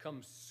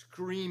comes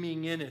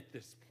screaming in at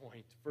this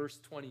point. Verse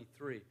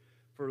 23,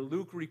 for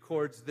Luke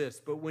records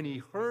this, but when he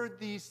heard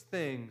these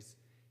things,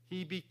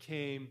 he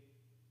became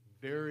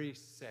very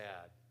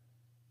sad,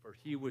 for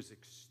he was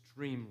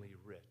extremely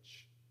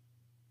rich.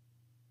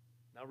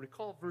 Now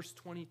recall verse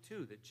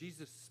 22, that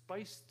Jesus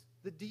spiced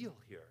the deal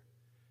here,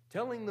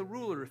 telling the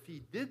ruler if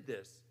he did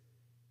this,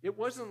 it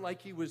wasn't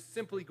like he was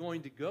simply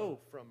going to go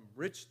from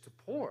rich to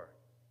poor.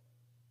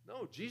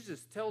 No,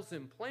 Jesus tells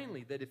him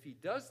plainly that if he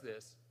does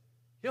this,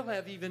 he'll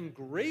have even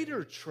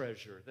greater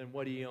treasure than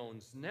what he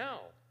owns now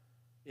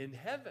in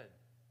heaven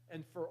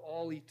and for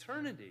all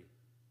eternity.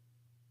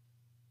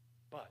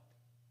 But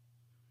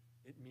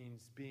it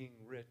means being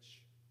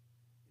rich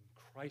in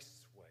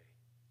Christ's way,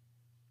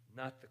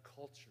 not the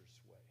culture's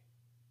way.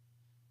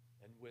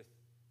 And with,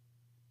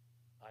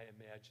 I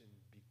imagine,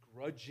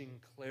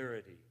 begrudging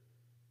clarity,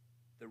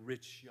 the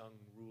rich young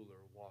ruler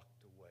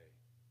walked away,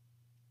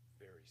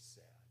 very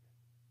sad.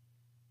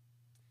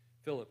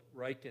 Philip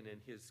Ryken, in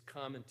his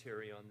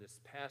commentary on this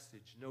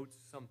passage, notes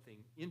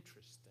something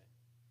interesting.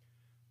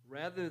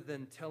 Rather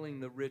than telling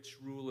the rich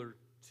ruler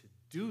to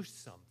do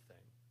something,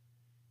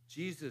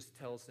 Jesus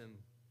tells him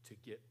to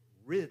get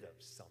rid of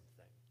something.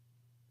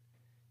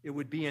 It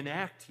would be an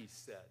act, he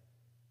said,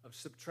 of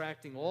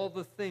subtracting all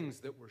the things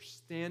that were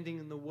standing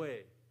in the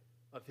way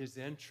of his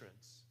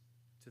entrance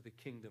to the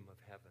kingdom of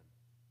heaven.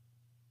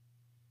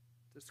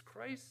 Does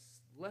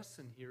Christ's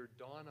lesson here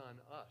dawn on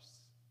us?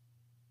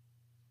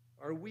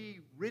 Are we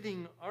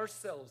ridding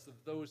ourselves of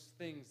those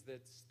things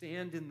that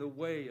stand in the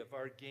way of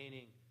our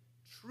gaining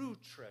true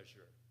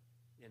treasure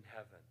in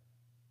heaven,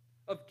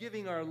 of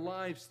giving our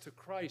lives to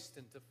Christ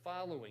and to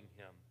following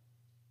him?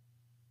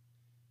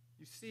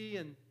 You see,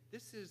 and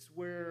this is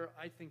where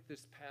I think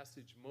this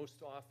passage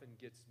most often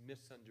gets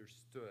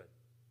misunderstood.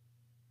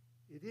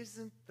 It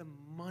isn't the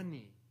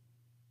money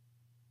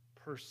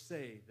per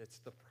se that's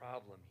the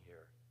problem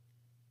here.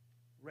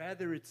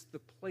 Rather, it's the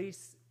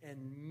place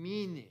and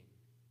meaning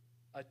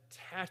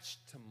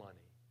attached to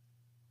money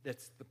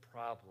that's the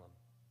problem.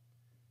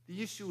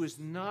 The issue is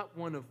not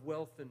one of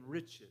wealth and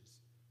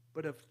riches,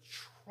 but of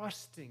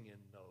trusting in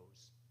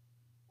those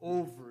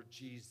over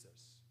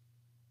Jesus.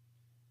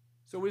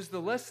 So is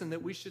the lesson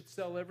that we should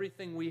sell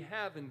everything we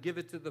have and give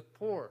it to the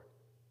poor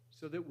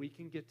so that we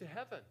can get to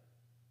heaven?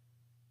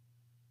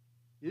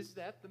 Is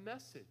that the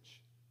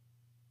message?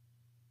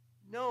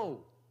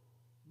 No,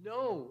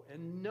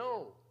 and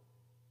no.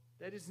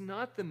 That is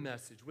not the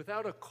message.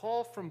 Without a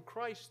call from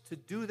Christ to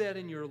do that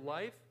in your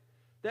life,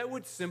 that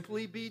would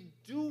simply be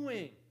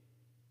doing.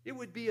 It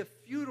would be a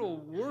futile,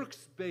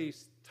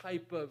 works-based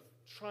type of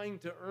trying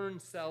to earn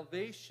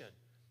salvation.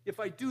 If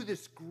I do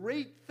this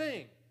great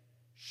thing,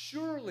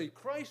 surely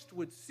Christ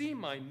would see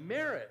my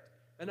merit,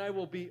 and I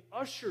will be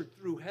ushered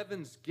through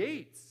heaven's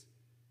gates.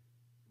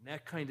 And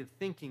that kind of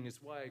thinking is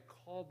why I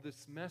called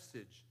this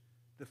message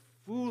the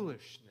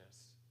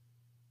foolishness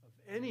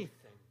of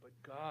anything but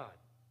God.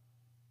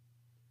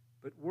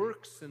 But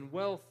works and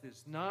wealth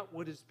is not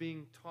what is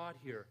being taught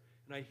here.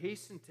 And I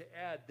hasten to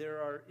add, there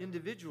are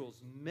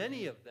individuals,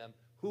 many of them,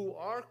 who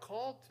are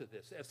called to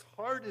this, as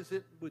hard as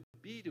it would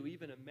be to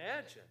even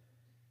imagine.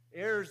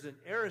 Heirs and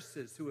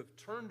heiresses who have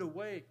turned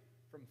away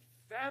from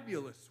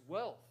fabulous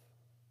wealth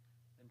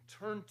and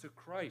turned to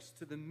Christ,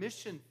 to the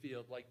mission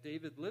field like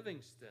David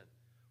Livingston,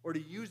 or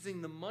to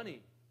using the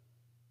money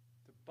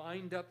to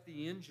bind up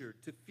the injured,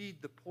 to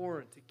feed the poor,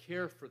 and to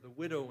care for the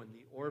widow and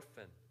the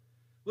orphan.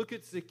 Look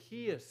at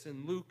Zacchaeus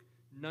in Luke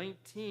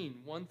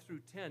 19, 1 through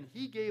 10.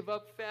 He gave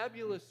up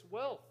fabulous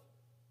wealth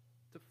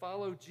to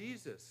follow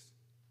Jesus.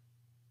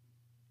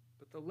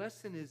 But the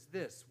lesson is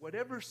this: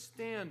 whatever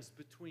stands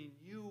between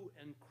you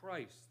and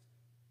Christ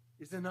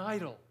is an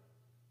idol,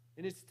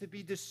 and it's to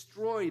be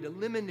destroyed,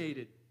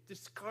 eliminated,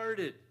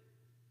 discarded.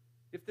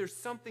 If there's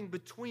something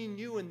between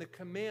you and the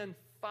command,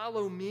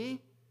 follow me,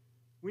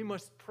 we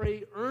must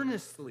pray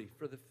earnestly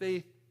for the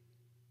faith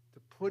to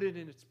put it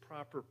in its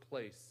proper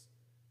place,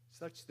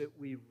 such that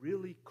we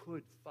really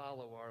could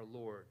follow our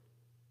Lord.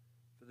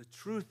 For the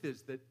truth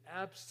is that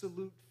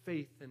absolute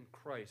faith in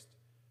Christ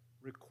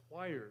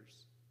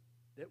requires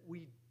that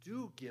we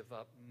do give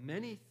up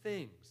many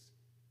things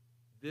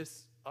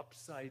this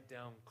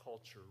upside-down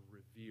culture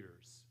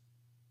reveres.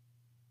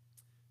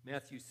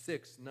 Matthew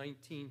 6,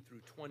 19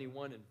 through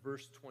 21 and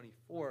verse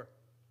 24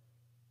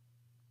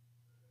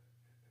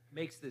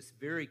 makes this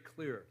very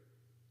clear.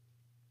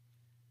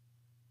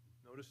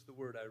 Notice the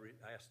word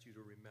I asked you to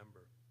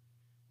remember.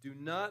 Do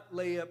not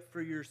lay up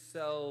for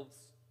yourselves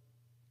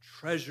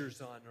treasures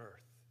on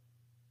earth,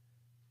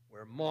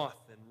 where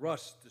moth and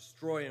rust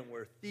destroy and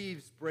where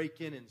thieves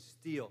break in and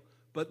steal.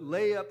 But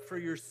lay up for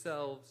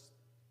yourselves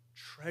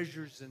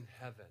treasures in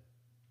heaven,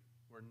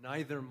 where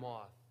neither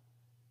moth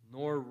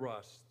nor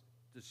rust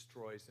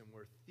destroys and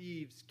where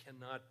thieves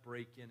cannot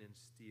break in and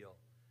steal.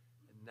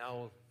 And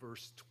now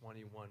verse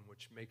 21,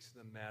 which makes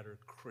the matter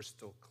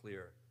crystal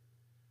clear.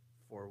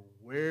 For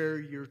where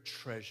your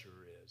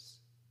treasure is,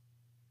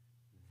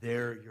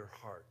 there your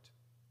heart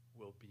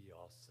will be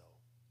also.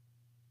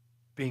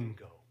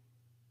 Bingo.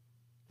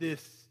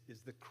 This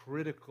is the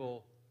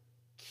critical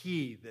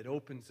key that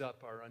opens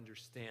up our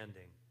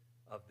understanding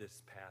of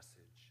this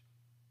passage.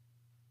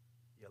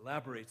 He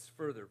elaborates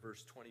further,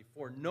 verse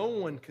 24. No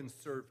one can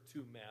serve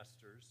two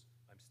masters.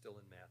 I'm still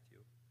in Matthew.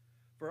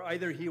 For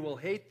either he will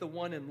hate the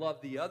one and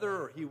love the other,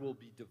 or he will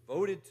be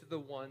devoted to the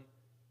one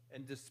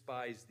and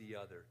despise the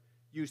other.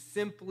 You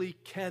simply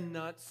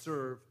cannot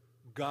serve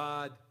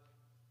God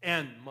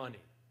and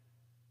money.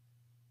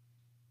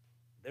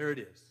 There it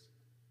is.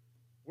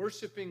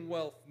 Worshiping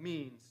wealth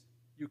means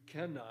you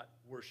cannot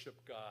worship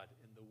God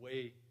in the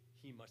way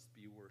he must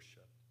be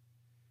worshiped.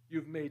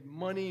 You've made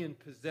money and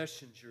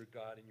possessions your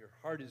God, and your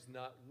heart is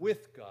not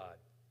with God,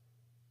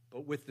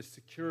 but with the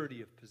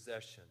security of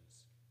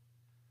possessions.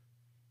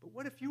 But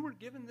what if you were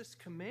given this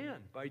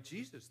command by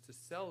Jesus to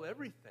sell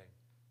everything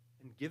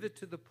and give it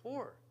to the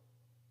poor?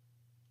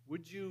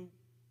 Would you,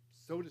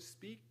 so to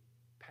speak,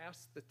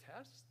 pass the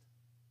test?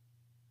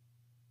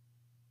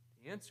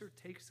 The answer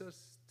takes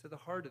us to the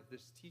heart of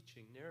this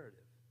teaching narrative.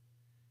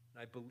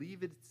 And I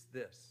believe it's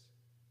this.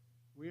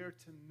 We are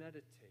to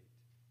meditate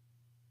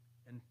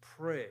and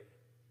pray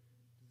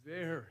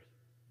very,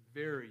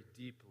 very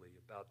deeply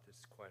about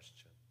this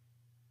question.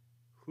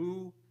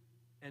 Who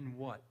and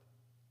what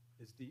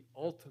is the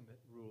ultimate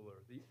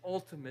ruler, the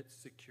ultimate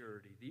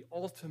security, the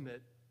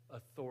ultimate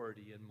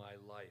authority in my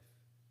life.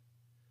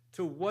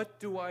 To what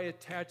do I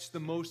attach the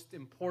most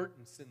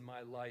importance in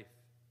my life?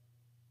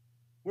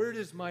 Where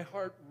does my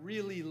heart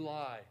really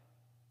lie?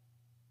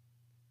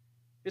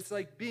 It's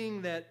like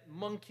being that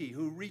monkey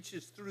who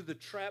reaches through the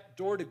trap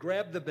door to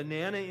grab the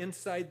banana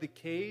inside the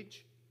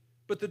cage,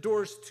 but the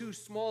door's too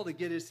small to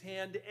get his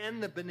hand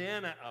and the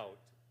banana out.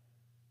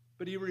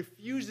 But he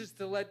refuses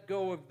to let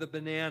go of the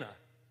banana.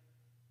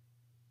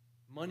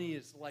 Money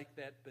is like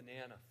that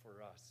banana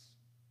for us.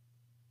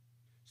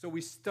 So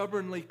we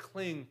stubbornly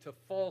cling to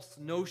false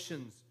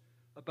notions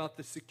about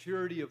the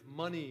security of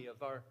money,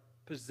 of our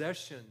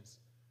possessions.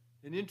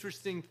 An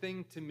interesting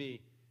thing to me,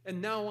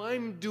 and now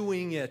I'm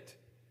doing it,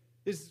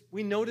 is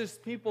we notice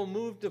people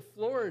move to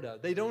Florida.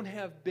 They don't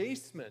have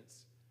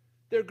basements.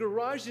 Their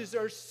garages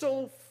are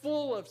so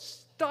full of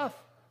stuff,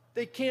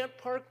 they can't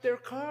park their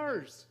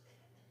cars.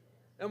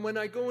 And when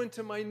I go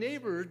into my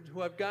neighborhood,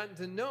 who I've gotten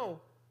to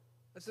know,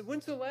 I said,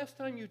 when's the last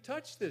time you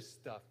touched this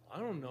stuff? I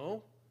don't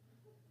know,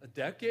 a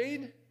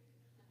decade?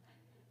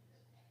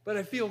 But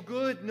I feel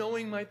good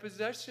knowing my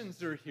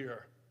possessions are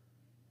here.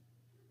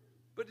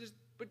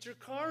 But your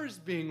car is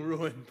being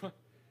ruined.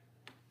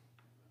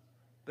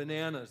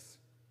 Bananas.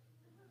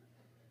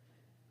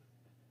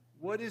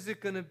 What is it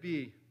going to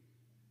be?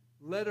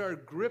 Let our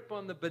grip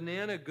on the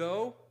banana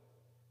go,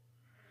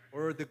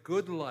 or the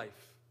good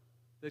life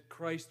that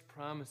Christ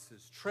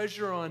promises?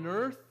 Treasure on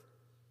earth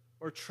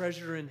or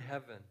treasure in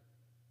heaven?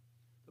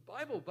 The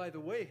Bible, by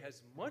the way,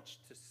 has much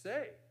to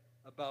say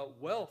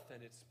about wealth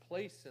and its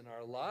place in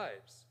our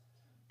lives.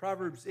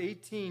 Proverbs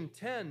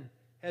 18:10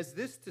 has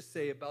this to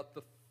say about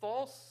the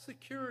false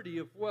security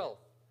of wealth.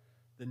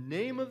 The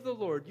name of the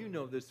Lord, you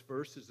know this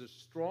verse, is a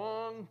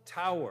strong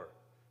tower.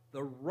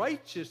 The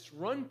righteous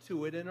run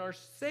to it and are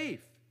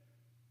safe.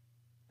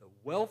 The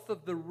wealth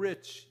of the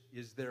rich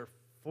is their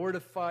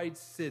fortified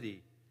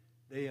city.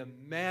 They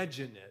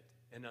imagine it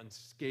an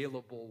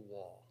unscalable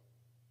wall.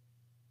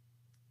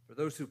 For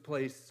those who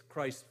place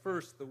Christ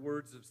first, the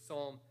words of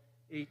Psalm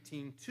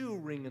 18:2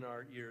 ring in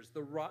our ears.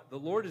 The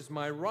Lord is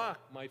my rock,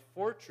 my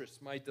fortress,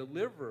 my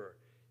deliverer.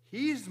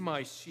 He's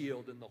my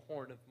shield and the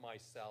horn of my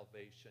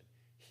salvation.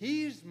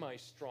 He's my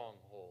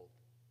stronghold.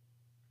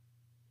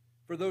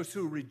 For those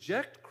who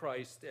reject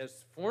Christ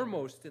as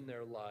foremost in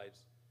their lives,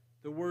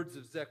 the words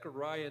of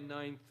Zechariah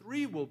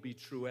 9:3 will be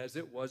true, as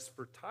it was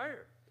for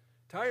Tyre.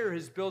 Tyre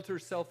has built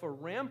herself a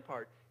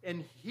rampart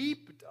and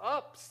heaped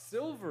up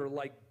silver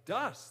like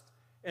dust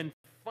and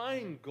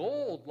fine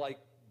gold like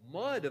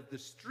mud of the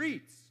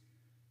streets.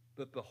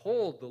 But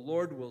behold, the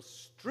Lord will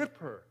strip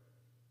her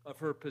of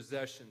her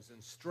possessions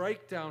and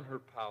strike down her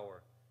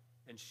power,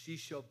 and she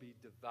shall be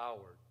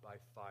devoured by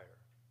fire.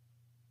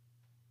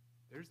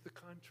 There's the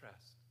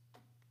contrast.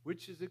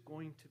 Which is it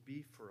going to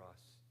be for us?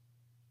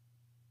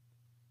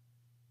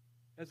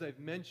 As I've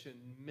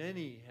mentioned,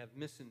 many have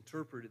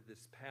misinterpreted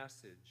this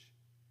passage.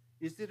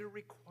 Is it a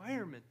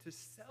requirement to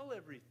sell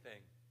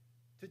everything,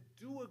 to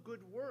do a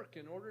good work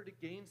in order to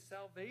gain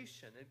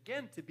salvation?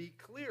 Again, to be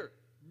clear,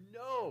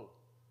 no.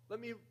 Let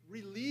me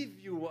relieve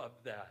you of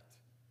that.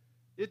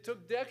 It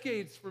took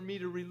decades for me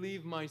to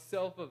relieve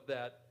myself of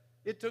that.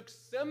 It took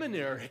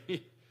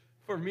seminary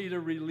for me to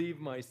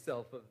relieve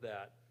myself of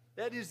that.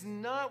 That is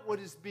not what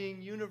is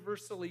being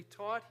universally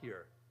taught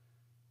here.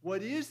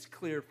 What is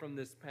clear from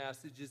this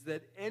passage is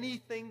that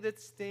anything that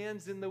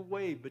stands in the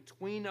way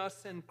between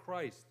us and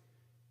Christ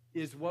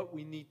is what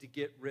we need to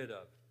get rid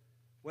of.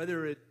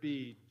 Whether it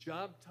be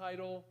job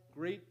title,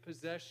 great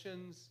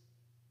possessions,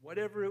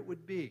 whatever it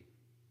would be.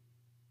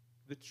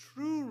 The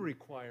true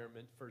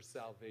requirement for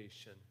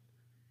salvation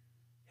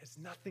has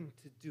nothing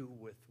to do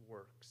with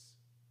works.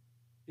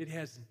 It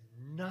has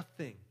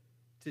nothing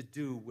to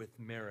do with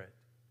merit.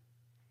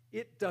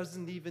 It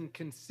doesn't even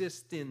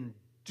consist in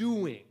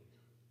doing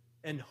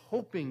and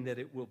hoping that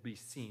it will be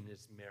seen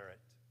as merit,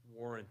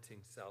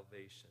 warranting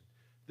salvation.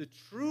 The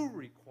true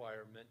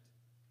requirement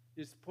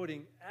is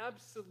putting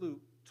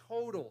absolute,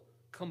 total,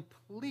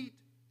 complete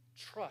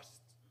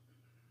trust,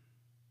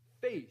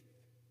 faith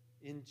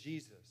in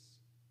Jesus,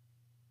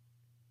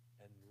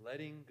 and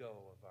letting go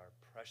of our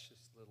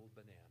precious little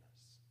bananas.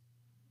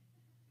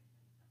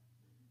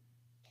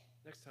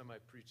 Next time I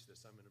preach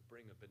this, I'm going to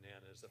bring a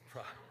banana as a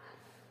prop.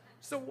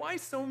 So why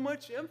so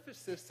much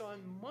emphasis on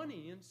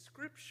money in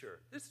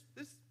Scripture? This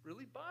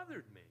really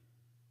bothered me.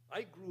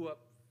 I grew up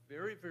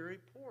very, very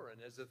poor,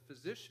 and as a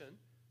physician,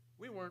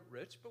 we weren't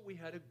rich, but we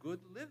had a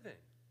good living.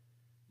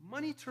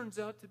 Money turns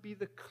out to be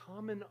the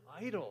common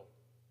idol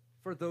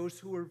for those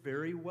who are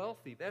very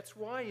wealthy. That's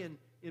why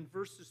in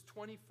verses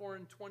 24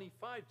 and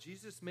 25,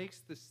 Jesus makes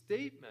the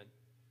statement,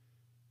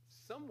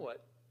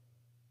 somewhat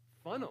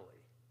funnily,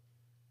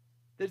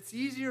 that it's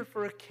easier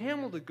for a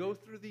camel to go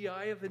through the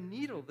eye of a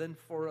needle than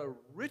for a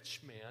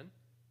rich man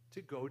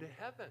to go to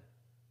heaven.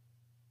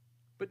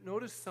 But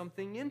notice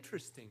something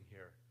interesting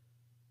here.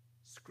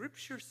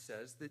 Scripture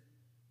says that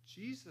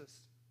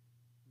Jesus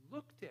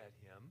looked at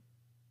him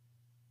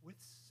with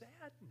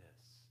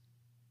sadness.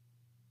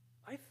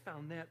 I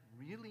found that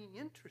really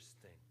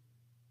interesting.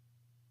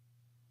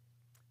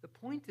 The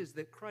point is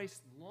that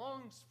Christ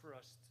longs for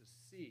us to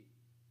see,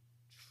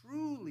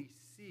 truly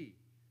see,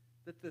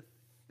 that the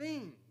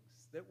things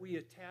that we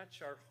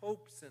attach our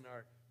hopes and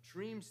our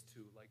dreams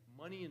to, like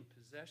money and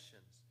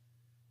possessions,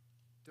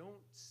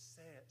 don't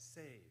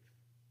save.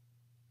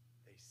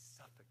 They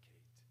suffocate.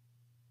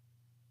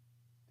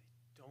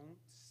 They don't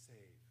save.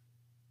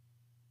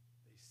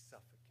 They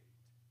suffocate.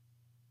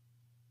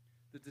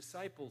 The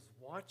disciples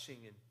watching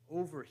and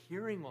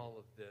overhearing all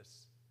of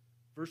this,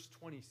 verse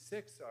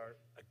 26, are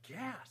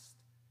aghast.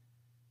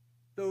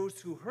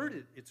 Those who heard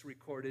it, it's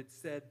recorded,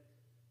 said,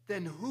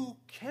 "Then who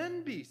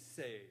can be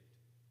saved?"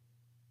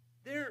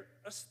 They're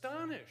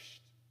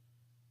astonished.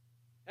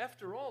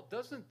 After all,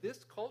 doesn't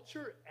this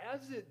culture,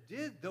 as it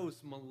did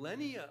those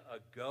millennia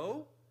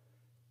ago,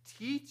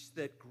 teach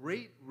that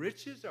great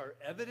riches are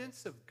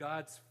evidence of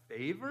God's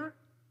favor?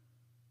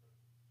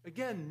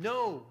 Again,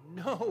 no,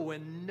 no,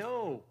 and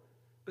no.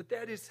 But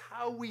that is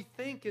how we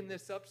think in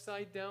this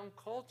upside-down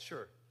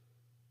culture.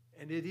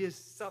 And it is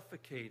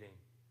suffocating.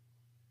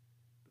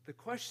 But the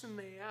question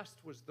they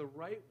asked was the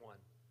right one.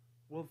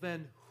 Well,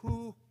 then,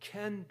 who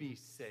can be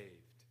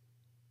saved?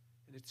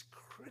 And it's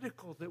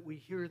critical that we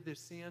hear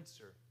this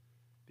answer,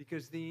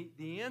 because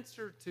the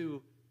answer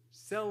to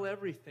sell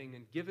everything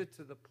and give it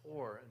to the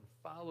poor and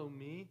follow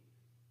me,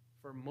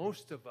 for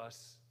most of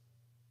us,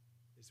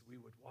 is we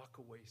would walk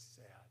away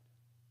sad.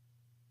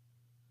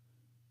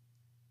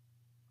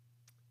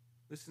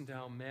 Listen to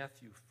how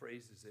Matthew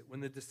phrases it. When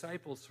the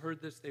disciples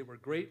heard this, they were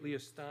greatly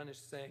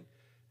astonished, saying,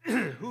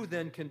 "Who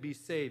then can be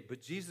saved?"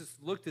 But Jesus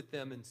looked at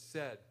them and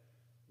said,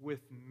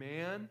 "With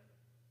man,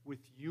 with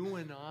you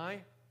and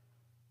I,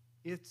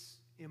 it's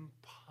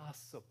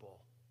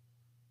impossible."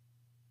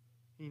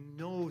 He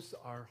knows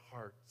our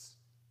hearts.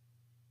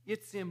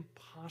 It's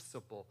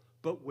impossible.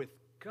 But with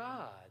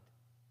God,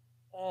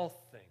 all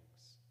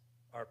things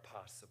are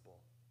possible.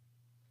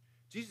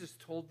 Jesus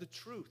told the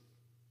truth.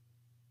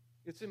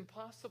 It's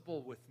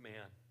impossible with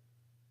man.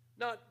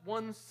 Not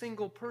one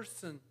single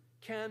person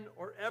can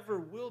or ever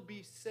will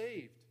be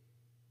saved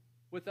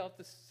without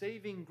the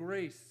saving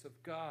grace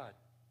of God.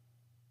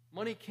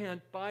 Money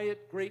can't buy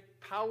it. Great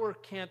power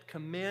can't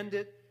command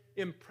it.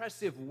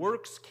 Impressive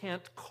works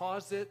can't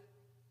cause it.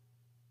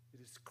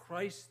 It is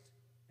Christ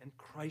and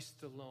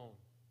Christ alone.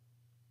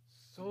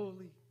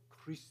 Soli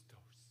Christos.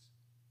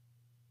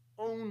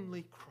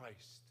 Only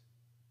Christ.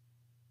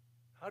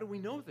 How do we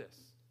know this?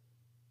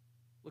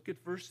 Look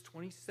at verse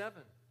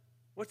 27.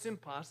 What's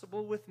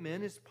impossible with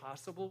men is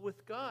possible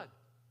with God.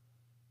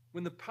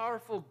 When the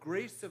powerful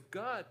grace of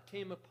God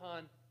came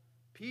upon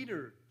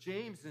Peter,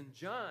 James, and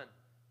John,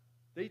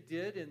 they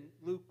did in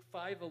Luke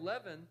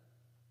 5:11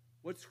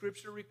 what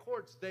Scripture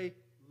records. They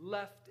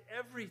left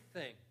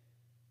everything,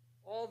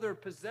 all their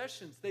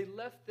possessions. They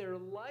left their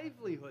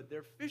livelihood,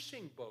 their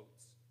fishing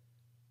boats,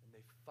 and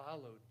they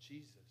followed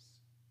Jesus.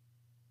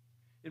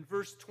 In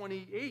verse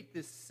 28,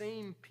 this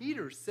same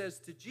Peter says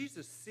to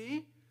Jesus,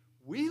 "See,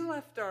 we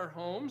left our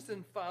homes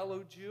and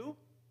followed you."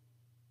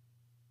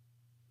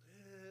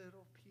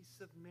 Little piece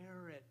of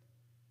merit,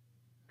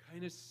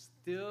 kind of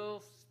still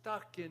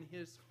stuck in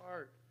his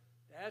heart.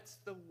 That's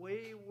the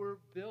way we're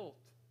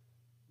built.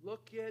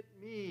 Look at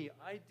me.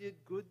 I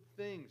did good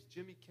things.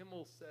 Jimmy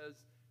Kimmel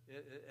says,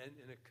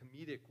 in a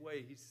comedic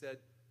way, he said,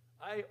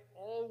 "I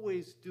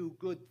always do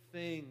good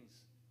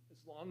things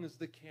as long as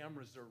the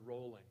cameras are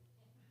rolling."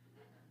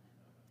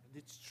 And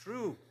it's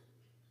true.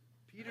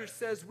 Peter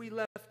says, "We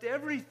left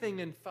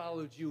everything and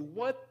followed you.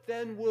 What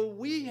then will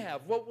we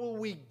have? What will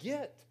we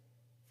get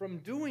from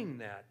doing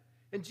that?"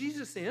 And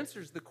Jesus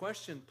answers the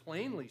question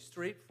plainly,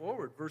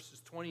 straightforward,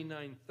 verses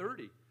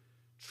 29-30.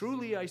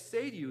 "Truly I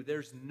say to you,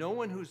 there's no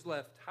one who's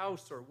left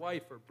house or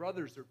wife or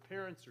brothers or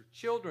parents or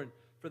children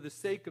for the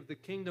sake of the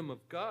kingdom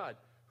of God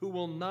who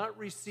will not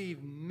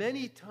receive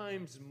many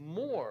times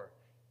more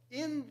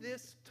in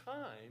this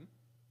time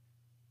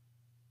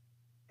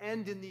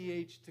and in the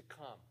age to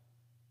come."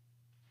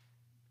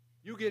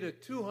 You get a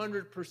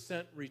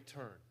 200%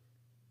 return.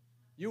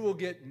 You will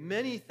get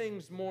many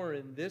things more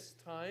in this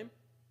time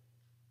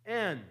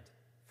and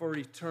for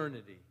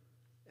eternity.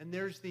 And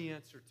there's the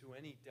answer to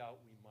any doubt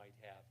we might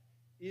have.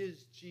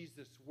 Is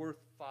Jesus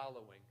worth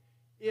following,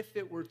 if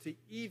it were to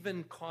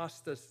even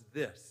cost us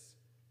this?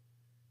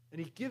 And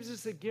he gives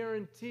us a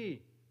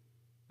guarantee,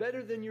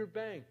 better than your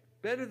bank,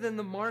 better than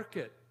the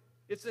market.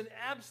 It's an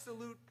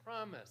absolute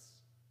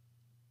promise.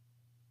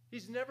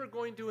 He's never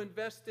going to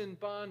invest in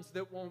bonds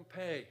that won't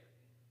pay.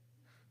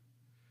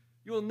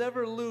 You will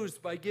never lose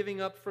by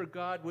giving up for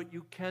God what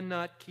you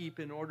cannot keep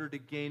in order to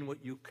gain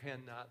what you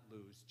cannot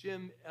lose.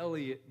 Jim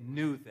Elliot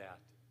knew that,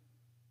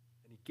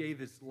 and he gave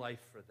his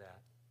life for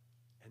that.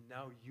 And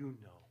now you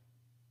know.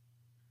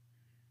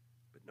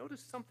 But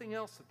notice something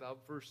else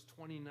about verse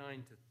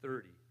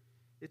 29-30.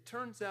 It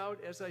turns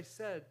out, as I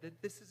said,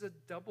 that this is a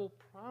double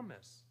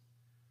promise,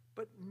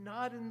 but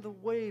not in the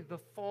way the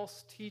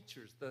false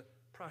teachers, the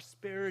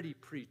prosperity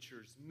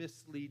preachers,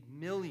 mislead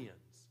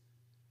millions.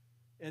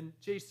 And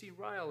J.C.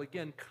 Ryle,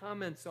 again,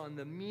 comments on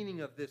the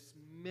meaning of this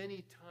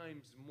many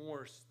times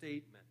more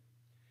statement.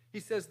 He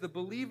says the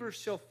believer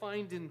shall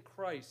find in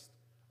Christ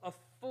a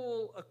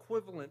full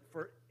equivalent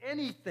for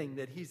anything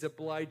that he's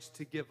obliged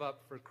to give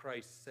up for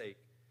Christ's sake.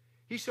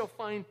 He shall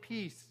find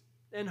peace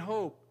and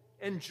hope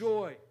and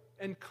joy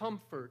and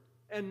comfort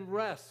and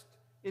rest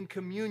in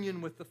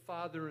communion with the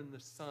Father and the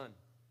Son.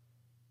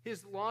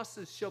 His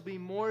losses shall be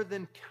more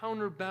than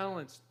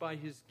counterbalanced by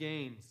his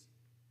gains.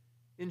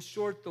 In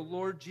short, the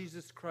Lord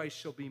Jesus Christ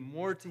shall be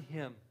more to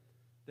him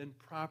than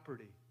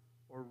property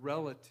or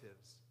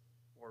relatives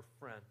or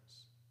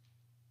friends.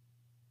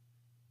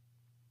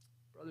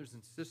 Brothers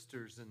and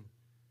sisters, and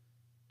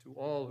to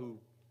all who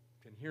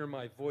can hear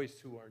my voice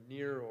who are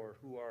near or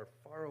who are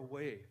far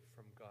away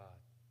from God,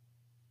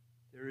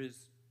 there is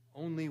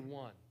only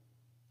one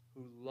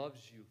who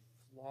loves you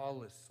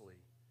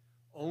flawlessly,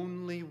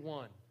 only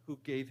one who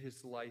gave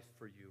his life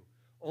for you,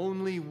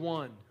 only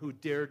one who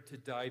dared to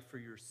die for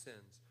your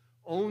sins,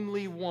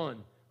 only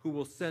one who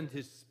will send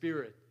his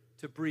Spirit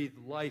to breathe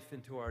life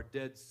into our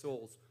dead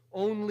souls,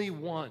 only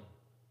one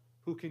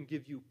who can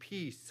give you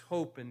peace,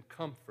 hope, and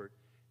comfort,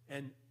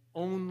 and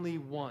only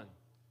one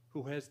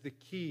who has the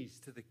keys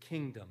to the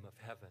kingdom of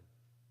heaven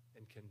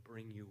and can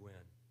bring you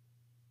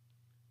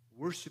in.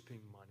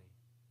 Worshipping money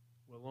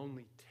will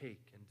only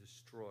take and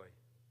destroy.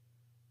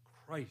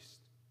 Christ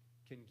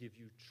can give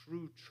you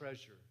true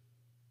treasure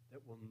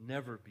that will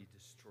never be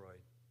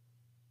destroyed.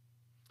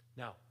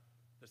 Now,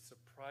 the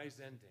surprise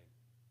ending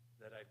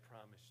that I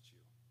promised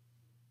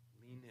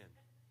you. Lean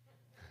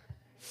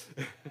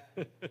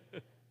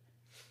in.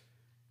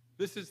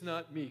 This is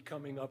not me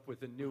coming up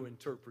with a new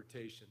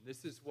interpretation.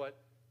 This is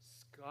what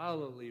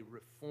scholarly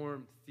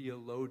Reformed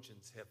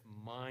theologians have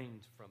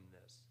mined from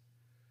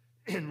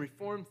this. In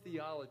Reformed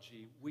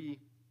theology, we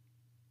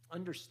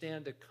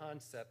understand a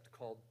concept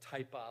called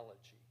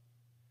typology.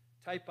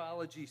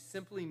 Typology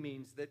simply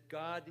means that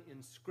God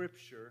in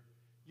Scripture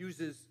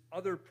uses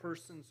other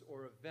persons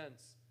or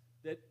events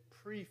that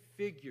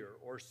prefigure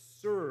or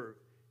serve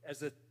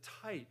as a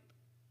type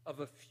of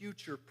a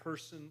future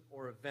person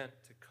or event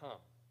to come.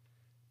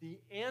 The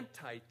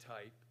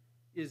antitype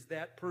is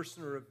that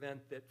person or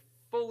event that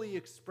fully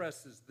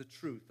expresses the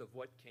truth of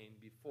what came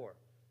before.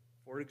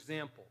 For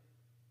example,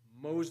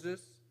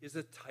 Moses is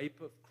a type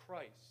of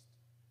Christ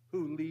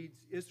who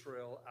leads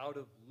Israel out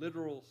of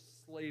literal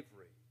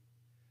slavery.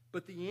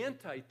 But the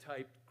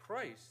antitype,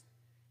 Christ,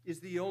 is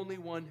the only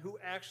one who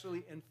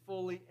actually and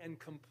fully and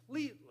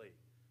completely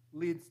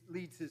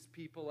leads his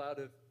people out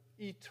of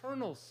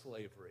eternal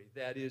slavery,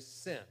 that is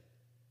sin.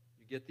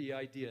 You get the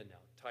idea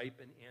now,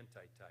 type and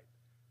antitype.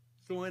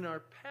 So in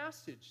our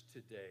passage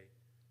today,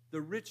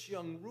 the rich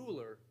young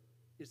ruler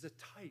is a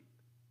type.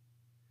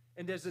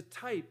 And as a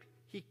type,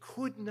 he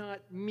could not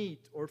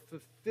meet or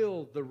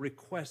fulfill the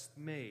request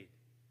made.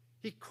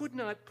 He could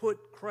not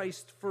put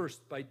Christ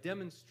first by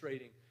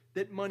demonstrating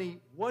that money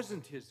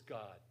wasn't his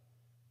God,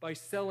 by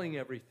selling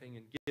everything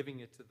and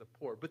giving it to the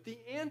poor. But the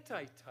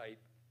antitype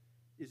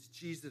is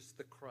Jesus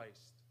the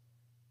Christ,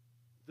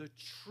 the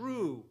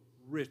true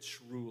rich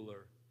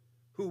ruler,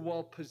 who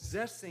while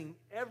possessing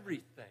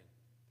everything,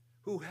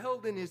 who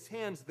held in his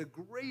hands the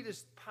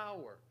greatest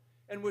power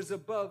and was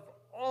above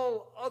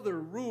all other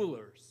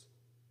rulers,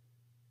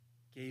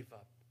 gave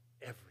up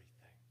everything.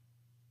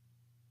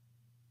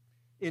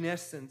 In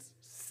essence,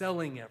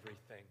 selling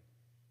everything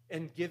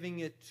and giving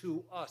it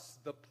to us,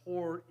 the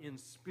poor in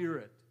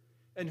spirit,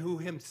 and who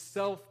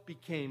himself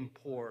became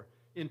poor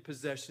in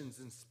possessions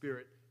and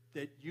spirit,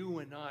 that you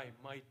and I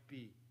might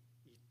be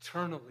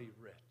eternally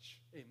rich.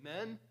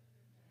 Amen?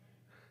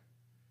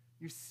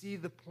 You see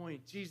the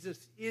point.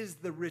 Jesus is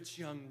the rich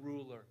young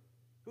ruler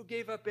who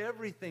gave up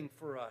everything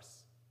for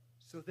us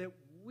so that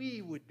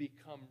we would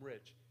become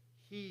rich.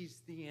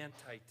 He's the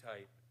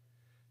antitype.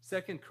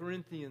 2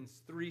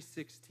 Corinthians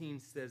 3:16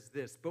 says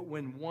this, "But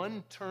when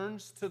one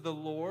turns to the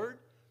Lord,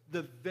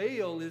 the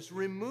veil is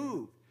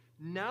removed.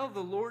 Now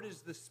the Lord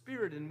is the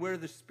Spirit, and where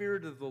the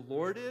Spirit of the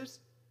Lord is,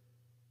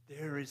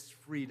 there is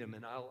freedom."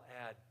 And I'll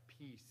add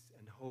peace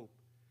and hope.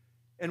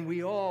 And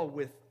we all,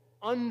 with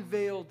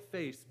unveiled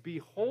face,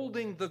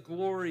 beholding the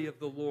glory of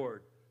the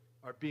Lord,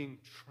 are being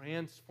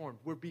transformed.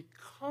 We're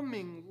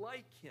becoming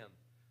like him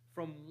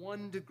from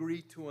one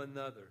degree to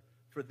another,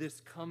 for this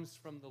comes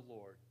from the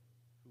Lord,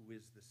 who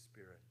is the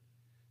Spirit.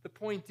 The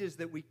point is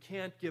that we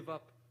can't give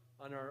up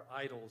on our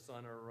idols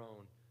on our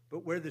own. But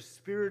where the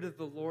Spirit of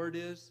the Lord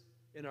is,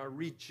 in our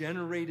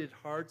regenerated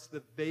hearts, the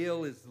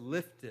veil is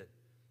lifted,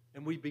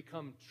 and we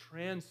become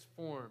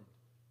transformed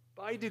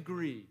by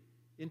degree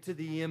into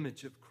the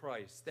image of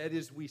Christ. That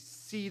is, we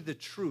see the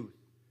truth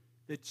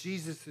that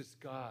Jesus is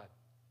God,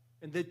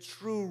 and that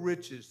true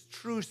riches,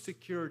 true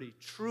security,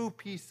 true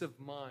peace of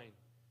mind,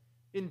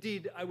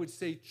 indeed, I would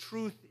say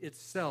truth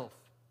itself,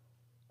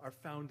 are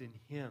found in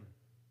him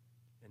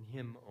and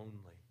him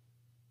only.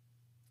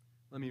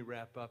 Let me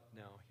wrap up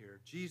now here.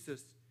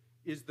 Jesus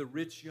is the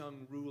rich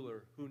young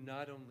ruler who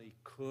not only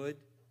could,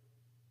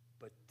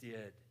 but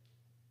did,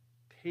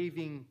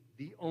 paving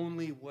the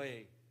only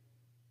way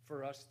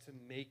for us to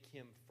make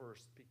him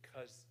first,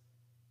 because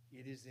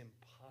it is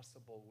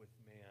impossible with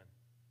man.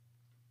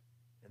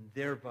 and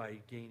thereby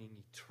gaining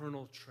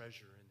eternal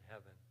treasure in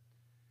heaven.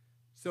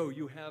 So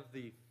you have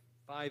the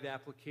 5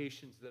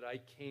 applications that I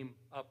came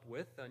up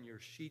with on your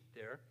sheet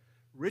there.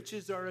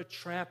 Riches are a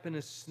trap and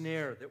a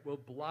snare that will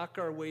block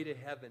our way to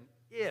heaven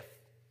if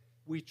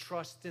we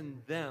trust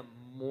in them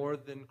more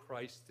than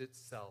Christ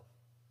itself.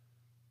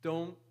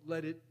 Don't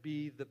let it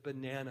be the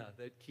banana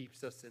that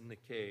keeps us in the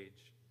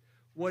cage.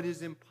 What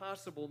is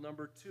impossible,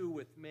 number 2,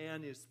 with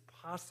man is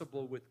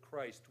possible with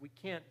Christ. We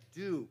can't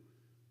do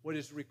what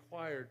is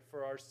required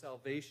for our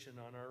salvation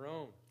on our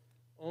own.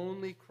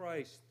 Only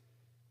Christ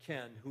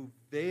can, who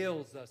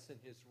veils us in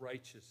his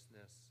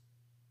righteousness.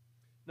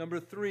 Number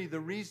 3, the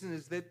reason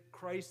is that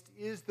Christ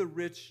is the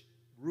rich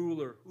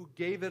ruler who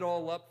gave it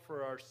all up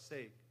for our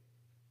sake,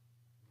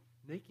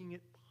 making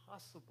it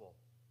possible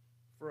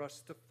for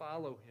us to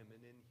follow him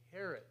and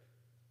inherit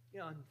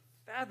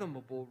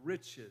unfathomable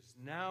riches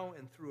now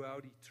and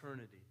throughout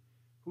eternity,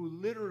 who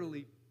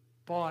literally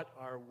bought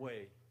our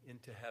way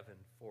into heaven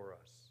for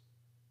us.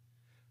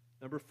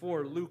 Number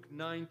 4, Luke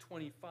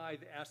 9:25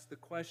 asks the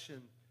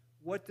question,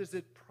 what does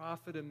it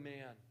profit a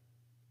man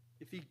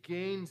if he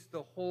gains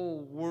the whole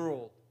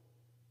world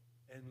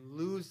and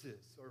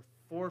loses or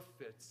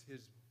forfeits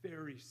his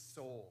very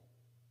soul?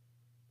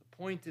 The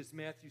point is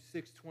Matthew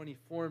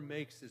 6:24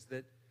 makes is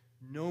that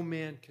no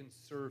man can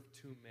serve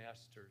 2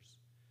 masters.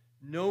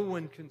 No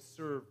one can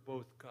serve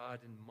both God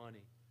and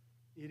money.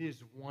 It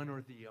is one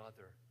or the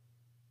other.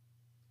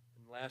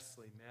 And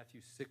lastly,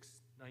 Matthew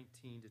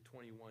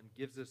 6:19-21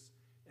 gives us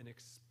an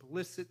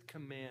explicit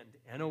command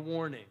and a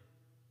warning.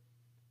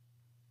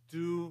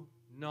 Do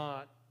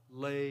not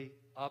lay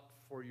up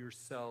for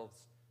yourselves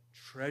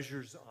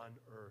treasures on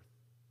earth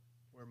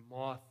where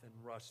moth and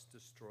rust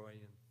destroy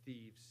and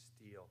thieves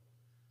steal,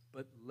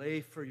 but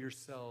lay for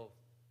yourselves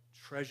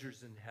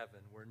treasures in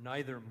heaven where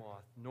neither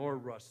moth nor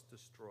rust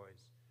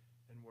destroys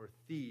and where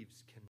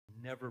thieves can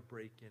never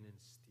break in and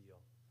steal.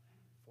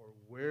 For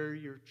where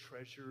your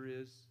treasure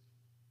is,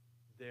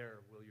 there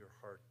will your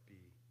heart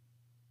be.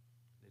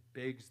 And it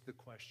begs the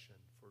question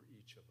for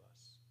each of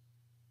us.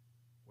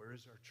 Where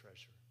is our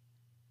treasure?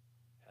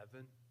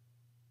 Heaven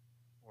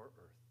or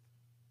earth?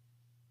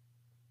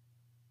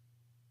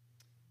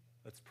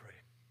 Let's pray.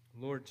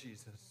 Lord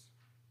Jesus,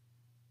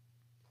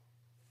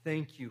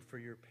 thank you for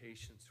your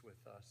patience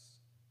with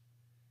us.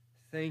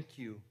 Thank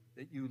you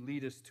that you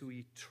lead us to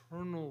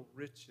eternal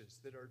riches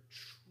that are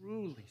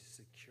truly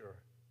secure.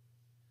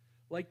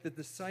 Like the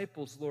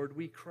disciples, Lord,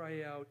 we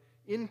cry out,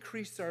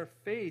 increase our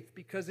faith,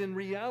 because in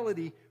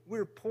reality,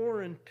 we're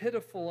poor and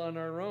pitiful on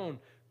our own,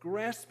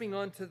 grasping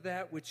onto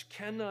that which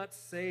cannot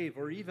save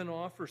or even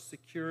offer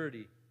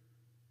security.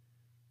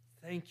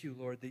 Thank you,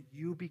 Lord, that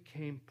you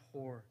became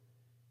poor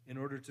in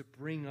order to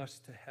bring us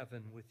to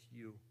heaven with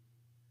you.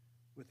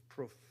 With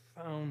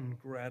profound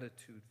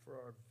gratitude for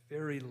our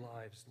very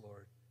lives,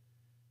 Lord,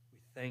 we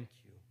thank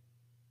you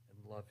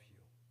and love you.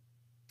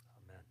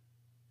 Amen.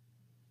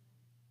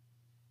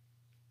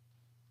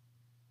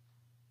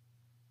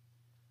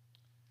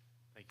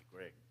 Thank you,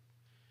 Greg.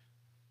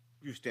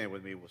 You stand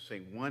with me. We'll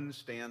sing one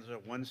stanza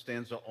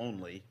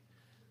only.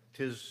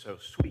 'Tis so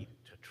sweet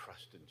to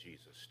trust in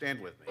Jesus.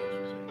 Stand with me as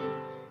we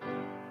sing.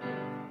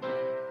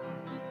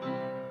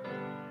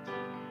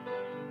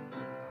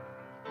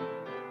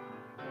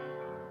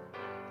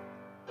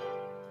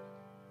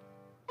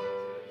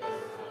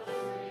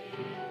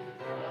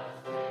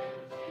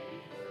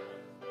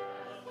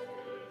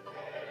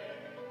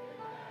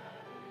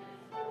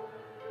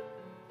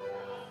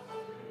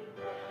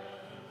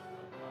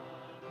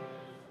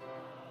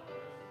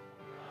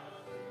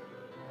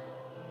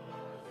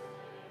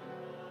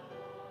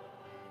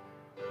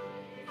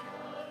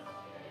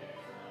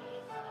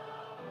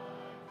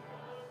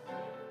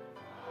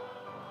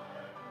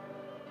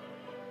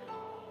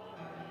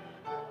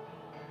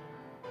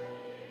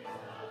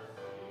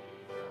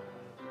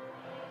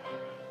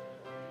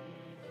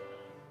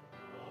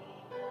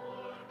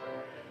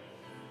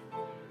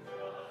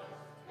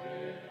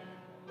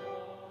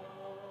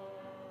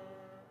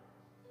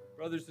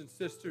 Brothers and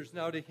sisters,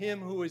 now to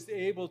him who is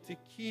able to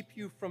keep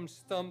you from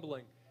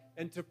stumbling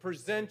and to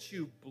present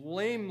you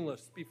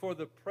blameless before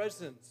the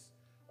presence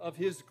of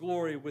his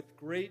glory with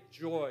great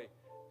joy,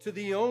 to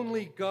the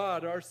only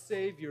God, our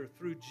Savior,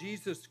 through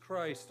Jesus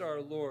Christ our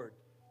Lord,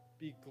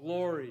 be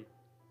glory,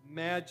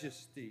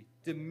 majesty,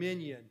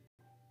 dominion,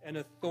 and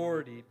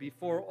authority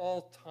before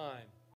all time